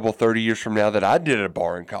me in trouble 30 years from now that I did at a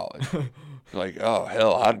bar in college? Like, oh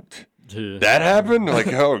hell, that happened?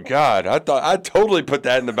 Like, oh God, I thought I totally put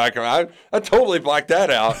that in the back of my. I totally blacked that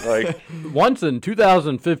out. Like, once in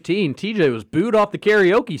 2015, TJ was booed off the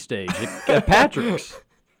karaoke stage at Patrick's.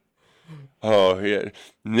 Oh yeah,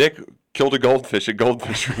 Nick killed a goldfish at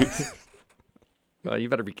Goldfish Reef. You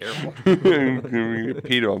better be careful.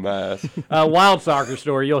 Peed on my ass. Wild soccer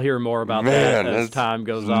story. You'll hear more about that as time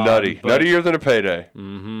goes on. Nuttier than a payday.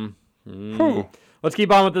 Let's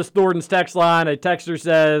keep on with this Thornton's text line. A texter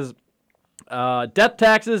says, death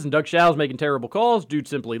taxes and Doug Show's making terrible calls. Dude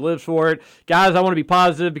simply lives for it. Guys, I want to be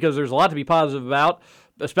positive because there's a lot to be positive about,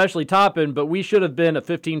 especially Toppin, but we should have been a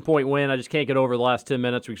 15-point win. I just can't get over the last 10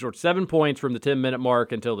 minutes. We scored 7 points from the 10-minute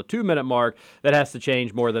mark until the 2-minute mark. That has to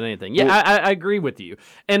change more than anything. Yeah, I agree with you.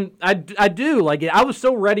 And I do. Like, I was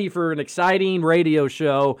so ready for an exciting radio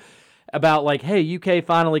show about like, hey, UK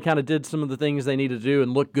finally kind of did some of the things they needed to do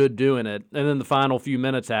and looked good doing it. And then the final few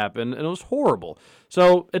minutes happened, and it was horrible.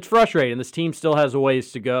 So it's frustrating. This team still has a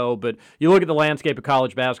ways to go, but you look at the landscape of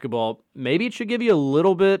college basketball, maybe it should give you a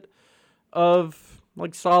little bit of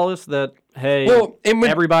like solace that, hey,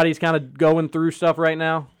 everybody's kind of going through stuff right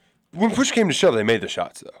now. When push came to shove, they made the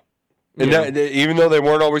shots, though. And even though they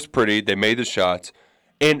weren't always pretty, they made the shots.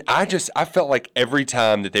 And I felt like every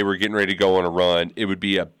time that they were getting ready to go on a run, it would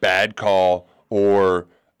be a bad call or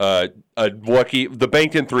a the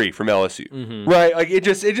banked in three from LSU, right? Like it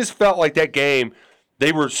just felt like that game.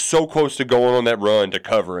 They were so close to going on that run to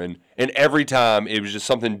covering, and every time it was just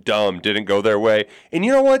something dumb didn't go their way. And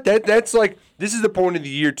you know what? That's like this is the point of the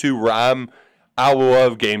year too where I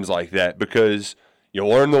love games like that because you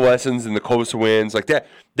learn the lessons and the close wins like that.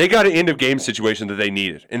 They got an end-of-game situation that they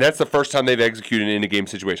needed, and that's the first time they've executed an end-of-game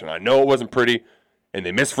situation. I know it wasn't pretty, and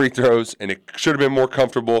they missed free throws, and it should have been more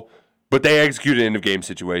comfortable, but they executed an end-of-game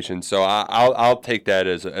situation, so I'll take that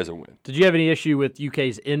as a win. Did you have any issue with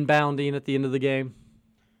UK's inbounding at the end of the game?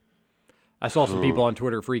 I saw some people on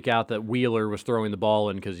Twitter freak out that Wheeler was throwing the ball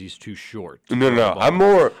in because he's too short. No.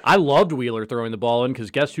 I loved Wheeler throwing the ball in because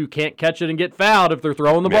guess who can't catch it and get fouled if they're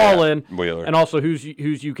throwing the ball in? Wheeler. And also, who's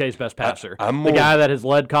UK's best passer? The guy that has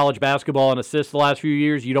led college basketball in assists the last few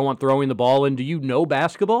years. You don't want throwing the ball in. Do you know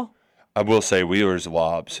basketball? I will say Wheeler's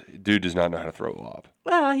lobs. Dude does not know how to throw a lob.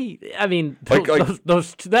 Well, it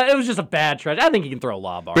was just a bad stretch. I think he can throw a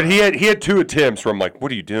lob. But he had 2 attempts where I'm like,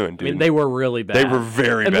 what are you doing, dude? I mean, they were really bad. They were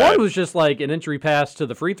very bad. And one was just like an entry pass to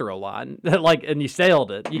the free throw line, and you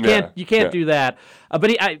sailed it. You can't do that. But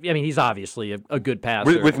he's obviously a good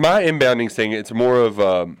passer. With my inbounding thing, it's more of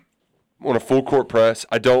on a full court press.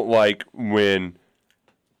 I don't like when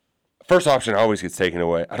first option always gets taken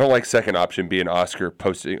away. I don't like second option being Oscar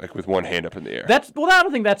posting like with one hand up in the air. I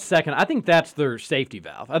don't think that's second. I think that's their safety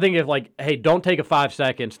valve. I think if like, hey, don't take a 5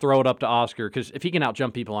 seconds, throw it up to Oscar because if he can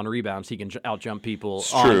outjump people on rebounds, he can outjump people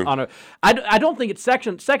on a. I don't think it's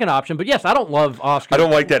second option, but yes, I don't love Oscar. I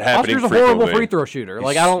don't like that happening. Oscar's a horrible free throw shooter.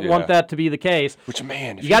 Like I don't want that to be the case. Which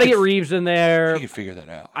man, you got to get Reeves in there. You can figure that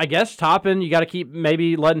out. I guess Toppin, you got to keep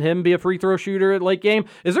maybe letting him be a free throw shooter at late game.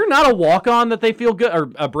 Is there not a walk on that they feel good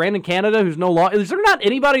or Brandon Canada who's no longer? Is there not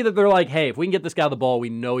anybody that they're like, hey, if we can get this guy the ball, we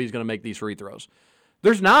know he's going to make these free throws?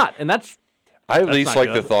 There's not, and that's. I at least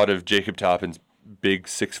like the thought of Jacob Toppin's big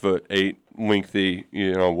 6'8", lengthy,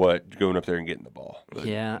 going up there and getting the ball. But,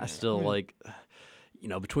 yeah, I still like,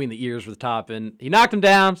 between the ears with Toppin. He knocked him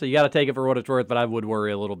down, so you got to take it for what it's worth. But I would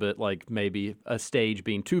worry a little bit, like maybe a stage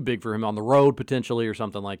being too big for him on the road potentially or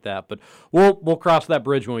something like that. But we'll cross that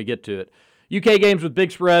bridge when we get to it. UK games with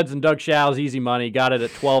big spreads and Doug Show's easy money. Got it at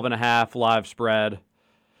 12.5 live spread.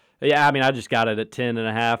 Yeah, I mean, I just got it at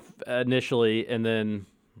 10.5 initially, and then.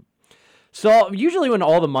 So usually when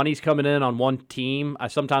all the money's coming in on one team, I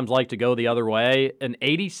sometimes like to go the other way. And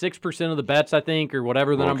 86% of the bets, I think, or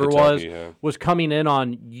whatever the number was coming in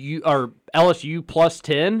on LSU plus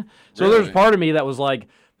 10. So There's part of me that was like,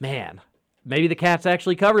 man, maybe the Cats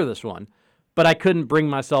actually cover this one. But I couldn't bring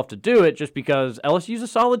myself to do it just because LSU's a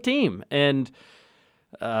solid team and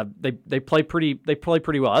they play pretty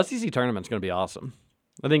well. SEC tournament's going to be awesome.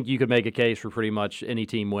 I think you could make a case for pretty much any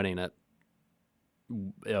team winning it.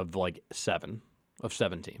 of like seven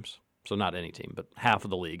teams. So not any team, but half of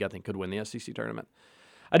the league, I think, could win the SEC tournament.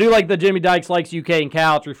 I do like that Jimmy Dykes likes UK and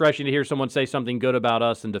Cal. It's refreshing to hear someone say something good about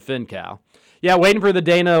us and defend Cal. Yeah, waiting for the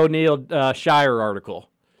Dana O'Neill Shire article.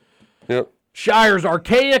 Yep. Shire's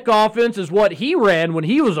archaic offense is what he ran when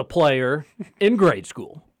he was a player in grade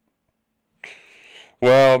school.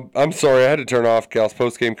 Well, I'm sorry. I had to turn off Cal's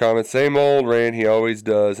post-game comments. Same old rant he always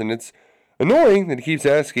does. And it's annoying that he keeps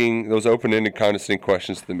asking those open-ended, condescending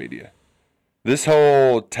questions to the media. This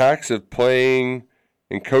whole tax of playing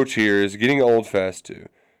and coach here is getting old fast, too.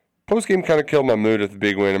 Post-game kind of killed my mood at the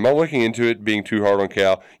big win. Am I looking into it being too hard on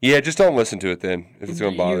Cal? Yeah, just don't listen to it then if it's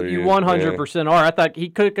going to bother you. You 100% are. I thought he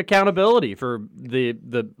took accountability for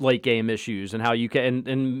the late game issues and how UK and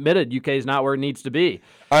admitted UK is not where it needs to be.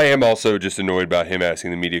 I am also just annoyed about him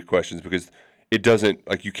asking the media questions because it doesn't,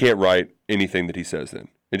 like, you can't write anything that he says then.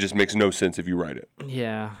 It just makes no sense if you write it.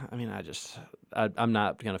 Yeah, I mean, I'm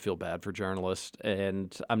not going to feel bad for journalists,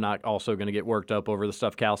 and I'm not also going to get worked up over the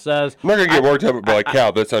stuff Cal says. I'm not going to get worked up about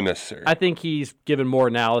Cal. That's unnecessary. I think he's given more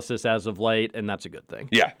analysis as of late, and that's a good thing.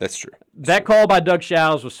 Yeah, that's true. That call by Doug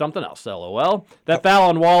Shows was something else, LOL. That foul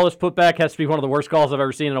on Wallace putback has to be one of the worst calls I've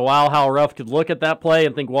ever seen in a while. How Ruff could look at that play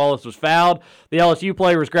and think Wallace was fouled. The LSU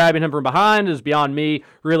player was grabbing him from behind is beyond me.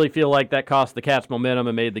 Really feel like that cost the Cats momentum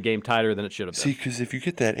and made the game tighter than it should have been. See, because if you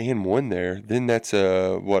get that and one there, then that's an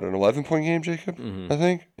 11-point game, Jacob, I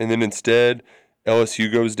think? And then instead,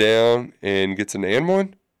 LSU goes down and gets an and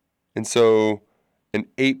one. And so an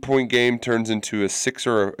 8-point game turns into a 6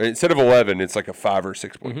 instead of 11, it's like a 5 or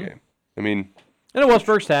 6 point game. I mean, and it was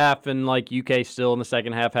first half, and like UK still in the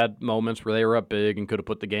second half had moments where they were up big and could have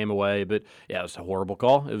put the game away. But yeah, it was a horrible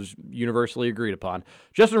call. It was universally agreed upon.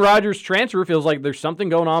 Justin Rogers' transfer feels like there's something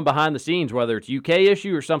going on behind the scenes, whether it's UK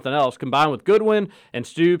issue or something else. Combined with Goodwin and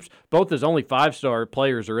Stoops, both as only 5-star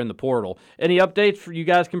players are in the portal. Any updates for you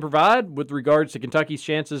guys can provide with regards to Kentucky's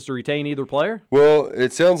chances to retain either player? Well,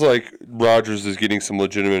 it sounds like Rogers is getting some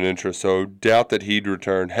legitimate interest, so doubt that he'd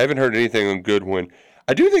return. Haven't heard anything on Goodwin.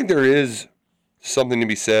 I do think there is something to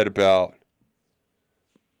be said about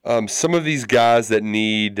some of these guys that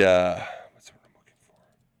need what's the word I'm looking for?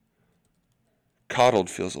 Coddled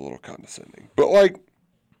feels a little condescending, but like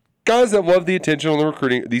guys that love the attention on the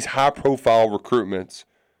recruiting, these high-profile recruitments,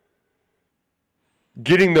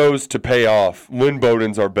 getting those to pay off. Lynn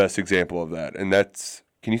Bowden's our best example of that, and that's.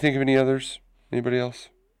 Can you think of any others? Anybody else?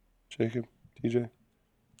 Jacob, TJ.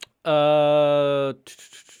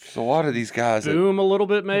 There's a lot of these guys. Boom a little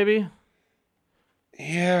bit maybe.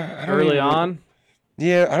 Yeah, I don't early on.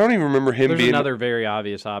 Yeah, I don't even remember him There's being another very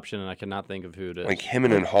obvious option, and I cannot think of who it is. Like him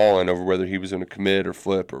and Holland over whether he was going to commit or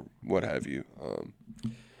flip or what have you.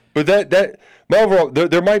 But that overall,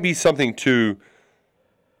 there might be something to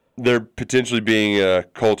there potentially being a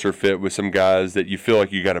culture fit with some guys that you feel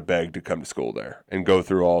like you got to beg to come to school there and go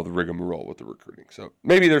through all the rigmarole with the recruiting. So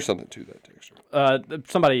maybe there's something to that texture.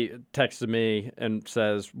 Somebody texted me and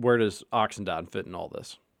says, "Where does Oxendon fit in all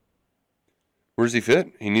this?" Where does he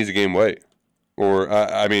fit? He needs to gain weight. Or,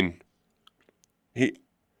 I mean,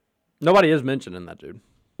 nobody is mentioning that dude.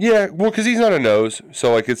 Yeah, well, because he's not a nose,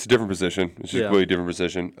 so, like, it's a different position. It's just a really different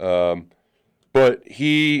position. But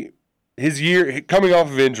his year, coming off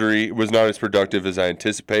of injury, was not as productive as I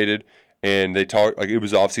anticipated, and they talked, like, it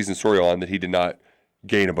was off-season storyline that he did not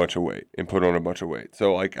gain a bunch of weight and put on a bunch of weight.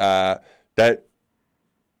 So, like, that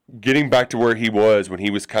getting back to where he was when he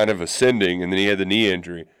was kind of ascending and then he had the knee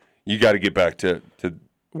injury, you got to get back to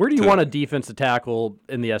where do you want a defensive tackle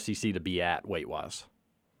in the SEC to be at weight-wise?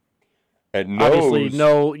 At nose. Obviously,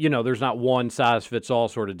 no, there's not one size fits all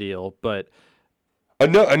sort of deal, but a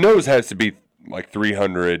nose has to be like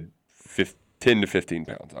 310 to 15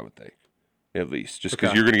 pounds, I would think, at least, just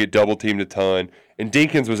because you're going to get double teamed a ton. And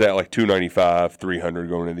Dinkins was at like 295, 300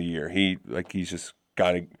 going into the year. He's just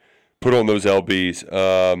got to put on those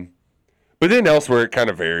lbs. But then elsewhere, it kind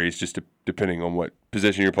of varies just depending on what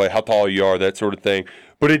position you play, how tall you are, that sort of thing.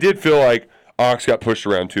 But it did feel like Ox got pushed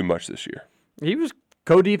around too much this year. He was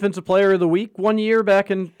co-defensive player of the week one year back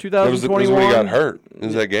in 2021. That was when he got hurt. It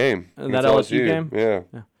was that game. And that LSU game?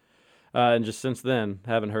 Yeah. And just since then,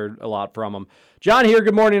 haven't heard a lot from him. John here,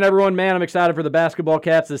 good morning, everyone. Man, I'm excited for the basketball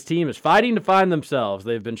Cats. This team is fighting to find themselves.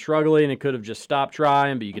 They've been struggling and could have just stopped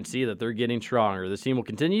trying, but you can see that they're getting stronger. This team will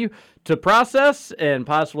continue to process and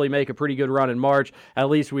possibly make a pretty good run in March. At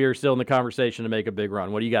least we are still in the conversation to make a big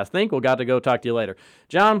run. What do you guys think? We'll got to go talk to you later.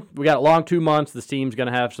 John, we got a long 2 months. This team's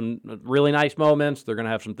going to have some really nice moments. They're going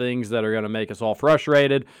to have some things that are going to make us all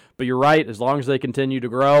frustrated. But you're right, as long as they continue to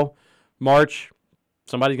grow, March,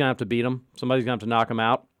 somebody's going to have to beat them. Somebody's going to have to knock them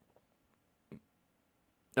out.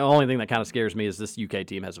 The only thing that kind of scares me is this UK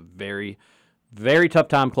team has a very, Very tough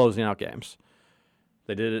time closing out games.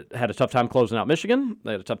 They had a tough time closing out Michigan.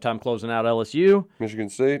 They had a tough time closing out LSU. Michigan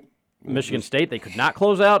State. Michigan State, they could not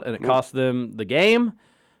close out, and it cost them the game.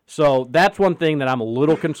 So that's one thing that I'm a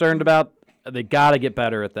little concerned about. They got to get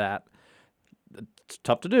better at that. It's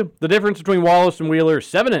tough to do. The difference between Wallace and Wheeler is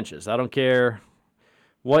 7 inches. I don't care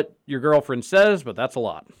what your girlfriend says, but that's a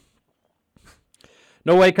lot.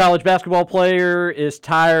 No way college basketball player is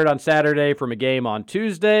tired on Saturday from a game on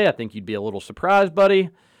Tuesday. I think you'd be a little surprised, buddy.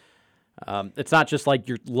 It's not just like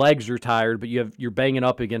your legs are tired, but you're banging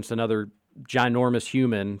up against another ginormous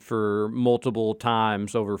human for multiple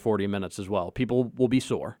times over 40 minutes as well. People will be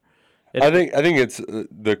sore. I think it's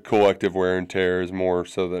the collective wear and tear is more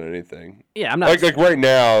so than anything. Yeah, I'm not like right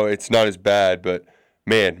now it's not as bad, but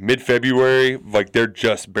man, mid-February, like they're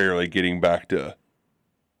just barely getting back to.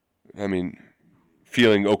 I mean,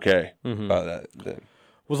 feeling okay about that. Then. It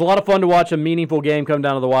was a lot of fun to watch a meaningful game come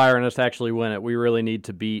down to the wire and us actually win it. We really need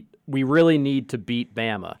to beat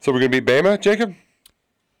Bama. So we're gonna beat Bama, Jacob?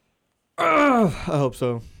 I hope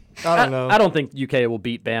so. I don't know. I don't think UK will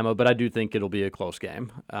beat Bama, but I do think it'll be a close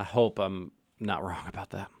game. I hope I'm not wrong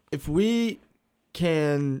about that. If we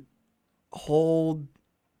can hold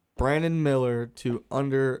Brandon Miller to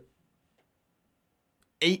under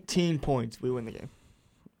 18 points, we win the game.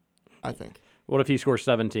 I think. What if he scores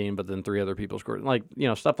 17, but then 3 other people score? Like,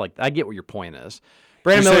 stuff like that. I get what your point is.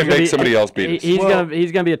 Brandon Miller Miller's make somebody else beat us.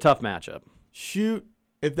 He's gonna be a tough matchup.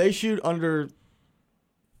 If they shoot under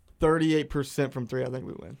 38% from 3, I think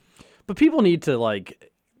we win. But people need to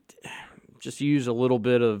just use a little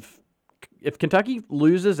bit of. If Kentucky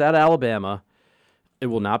loses at Alabama, it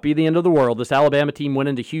will not be the end of the world. This Alabama team went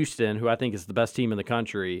into Houston, who I think is the best team in the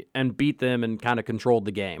country, and beat them and kind of controlled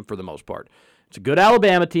the game for the most part. It's a good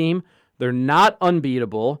Alabama team. They're not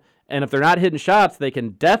unbeatable, and if they're not hitting shots, they can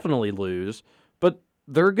definitely lose. But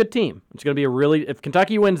they're a good team. It's going to be if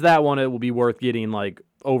Kentucky wins that one, it will be worth getting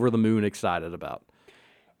over the moon excited about.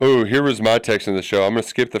 Oh, here was my text in the show. I'm going to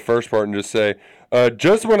skip the first part and just say,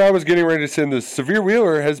 just when I was getting ready to send the Severe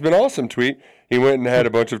Wheeler has been awesome tweet, he went and had a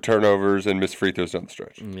bunch of turnovers and missed free throws down the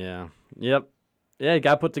stretch. Yeah. Yep. Yeah,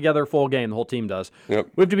 got to put together a full game. The whole team does. Yep.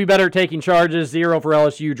 We have to be better at taking charges. 0 for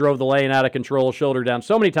LSU. Drove the lane out of control. Shoulder down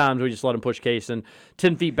so many times. We just let him push Kaysen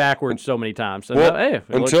 10 feet backwards so many times. So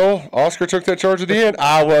until Oscar took that charge at the end,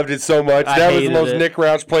 I loved it so much. That was the most Nick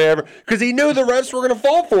Roush play ever because he knew the refs were going to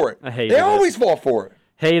fall for it. They always fall for it.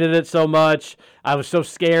 Hated it so much. I was so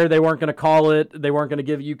scared they weren't going to call it. They weren't going to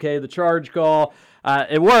give UK the charge call.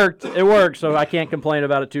 It worked. It worked, so I can't complain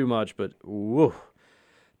about it too much. But, woo.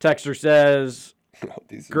 Texter says,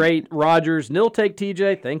 great Rogers. Nil take,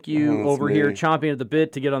 TJ. Thank you. Over here chomping at the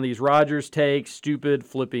bit to get on these Rogers takes. Stupid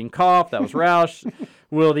flipping cough. That was Roush.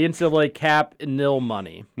 Will the NCAA cap nil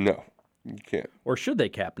money? No, you can't. Or should they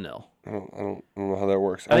cap nil? I don't know how that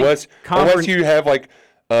works. Unless you have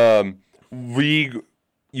league.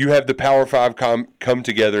 You have the Power 5 come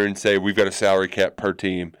together and say, we've got a salary cap per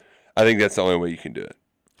team. I think that's the only way you can do it.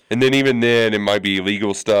 And then even then, it might be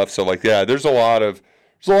legal stuff. So, there's a lot of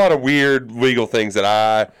weird legal things that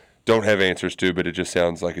I don't have answers to, but it just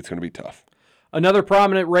sounds like it's going to be tough. Another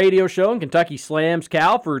prominent radio show in Kentucky slams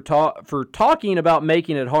Cal for talking about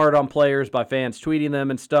making it hard on players by fans tweeting them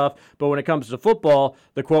and stuff. But when it comes to football,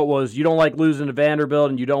 the quote was, you don't like losing to Vanderbilt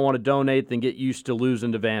and you don't want to donate, then get used to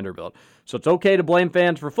losing to Vanderbilt. So it's okay to blame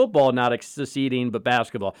fans for football not succeeding, but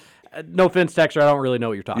basketball. No offense, Texter, I don't really know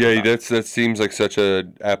what you're talking about. Yeah, that seems like such a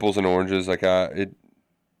apples and oranges.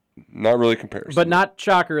 Not really comparison. But not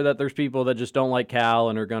shocker that there's people that just don't like Cal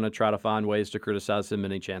and are going to try to find ways to criticize him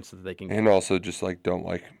any chance that they can get. And also just don't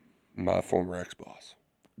like my former ex-boss.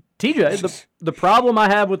 TJ, the problem I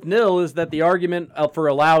have with NIL is that the argument for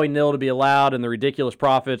allowing NIL to be allowed and the ridiculous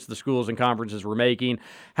profits the schools and conferences were making,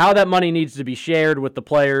 how that money needs to be shared with the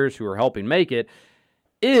players who are helping make it,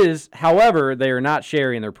 is, however, they are not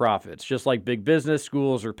sharing their profits. Just like big business,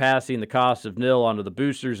 schools are passing the cost of NIL onto the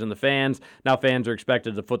boosters and the fans. Now fans are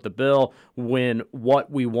expected to foot the bill when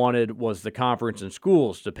what we wanted was the conference and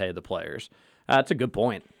schools to pay the players. That's a good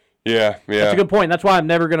point. Yeah. That's a good point. That's why I'm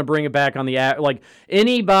never going to bring it back on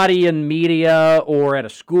anybody in media or at a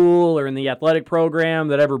school or in the athletic program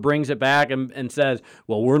that ever brings it back and says,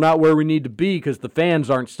 well, we're not where we need to be because the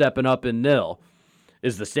fans aren't stepping up in NIL.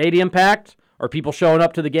 Is the stadium packed? Are people showing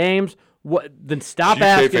up to the games? Then stop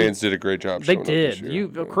asking. UK fans did a great job. They did.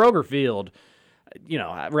 Kroger Field.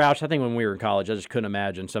 Roush, I think when we were in college, I just couldn't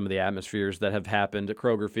imagine some of the atmospheres that have happened at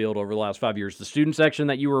Kroger Field over the last 5 years. The student section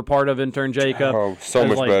that you were a part of, intern Jacob. Oh, so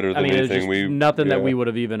much better than anything nothing that we would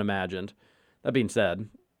have even imagined. That being said,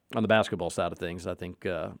 on the basketball side of things, I think,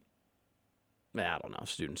 I don't know,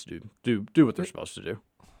 students do what they're supposed to do.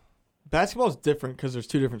 Basketball's different because there's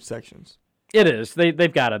 2 different sections. It is.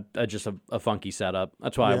 They've got just a funky setup.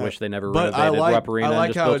 That's why I wish they never renovated Rupp Arena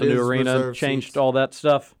and just built a new arena, changed all that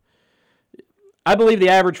stuff. I believe the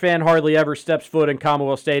average fan hardly ever steps foot in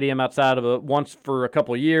Commonwealth Stadium outside of once for a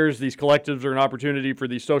couple of years. These collectives are an opportunity for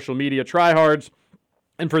these social media tryhards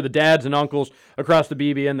and for the dads and uncles across the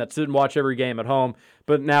BBN that sit and watch every game at home,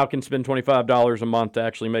 but now can spend $25 a month to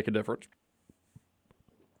actually make a difference.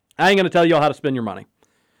 I ain't going to tell you all how to spend your money.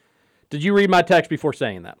 Did you read my text before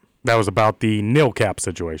saying that? That was about the nil cap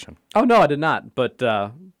situation. Oh, no, I did not, but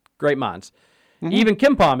great minds. Mm-hmm. Even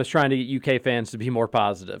Kim Pom is trying to get UK fans to be more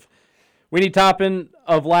positive. We need Toppin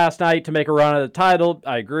of last night to make a run at the title.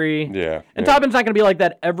 I agree. Yeah. And Toppin's not going to be like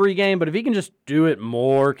that every game, but if he can just do it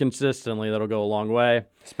more consistently, that'll go a long way.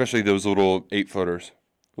 Especially those little 8-footers.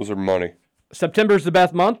 Those are money. September's the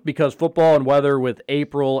best month because football and weather, with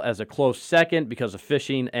April as a close second because of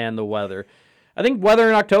fishing and the weather. I think weather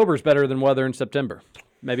in October is better than weather in September.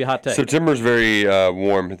 Maybe a hot take. September's very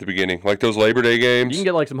warm at the beginning. Like those Labor Day games. You can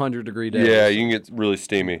get like some 100-degree days. Yeah, you can get really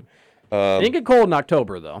steamy. You can get cold in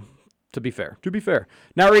October, though, to be fair.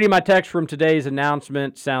 Now reading my text from today's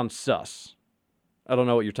announcement sounds sus. I don't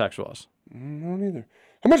know what your text was. I don't either.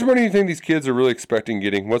 How much money do you think these kids are really expecting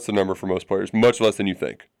getting? What's the number for most players? Much less than you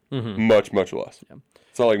think. Mm-hmm. Much, much less. Yeah.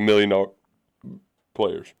 It's not like $1 million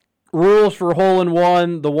players. Rules for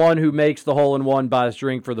hole-in-one. The one who makes the hole-in-one buys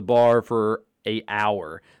drink for the bar for an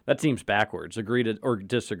hour. That seems backwards. Agree or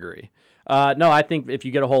disagree? No, I think if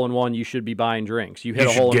you get a hole-in-one, you should be buying drinks. You hit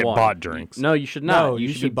a hole-in-one. You should get bought drinks. No, you should not. No, you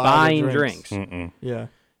should be buying drinks. Yeah.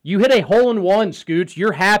 You hit a hole-in-one, Scoots.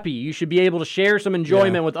 You're happy. You should be able to share some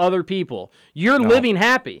enjoyment with other people. You're living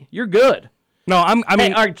happy. You're good. No, I mean,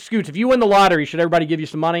 hey, all right, Scoots, if you win the lottery, should everybody give you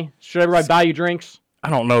some money? Should everybody buy you drinks? I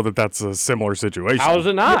don't know that that's a similar situation. How is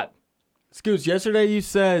it not? Scoots, yesterday you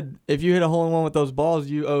said if you hit a hole-in-one with those balls,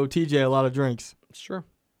 you owe TJ a lot of drinks. It's true.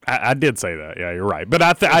 I did say that. Yeah, you're right. But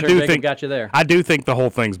I do think got you there. I do think the whole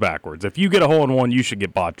thing's backwards. If you get a hole-in-one, you should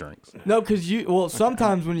get bought drinks. No, because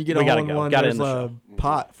sometimes when you get a hole-in-one, there's a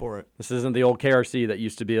pot for it. This isn't the old KRC that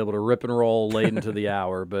used to be able to rip and roll late into the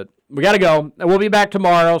hour. But we got to go. We'll be back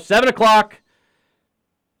tomorrow, 7 o'clock.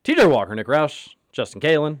 TJ Walker, Nick Roush, Justin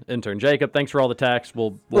Kalen, intern Jacob. Thanks for all the texts.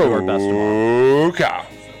 We'll do our best tomorrow. Okay.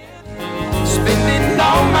 Spending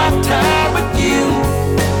all my time with you.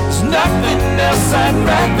 There's nothing else I'd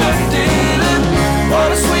rather do.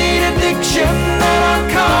 What a sweet addiction that I'm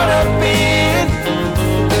caught up in.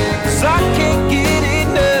 'Cause I can't get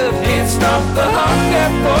enough. Can't stop the hunger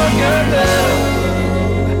for your love.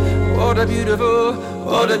 What a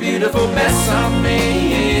beautiful mess I'm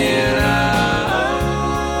in.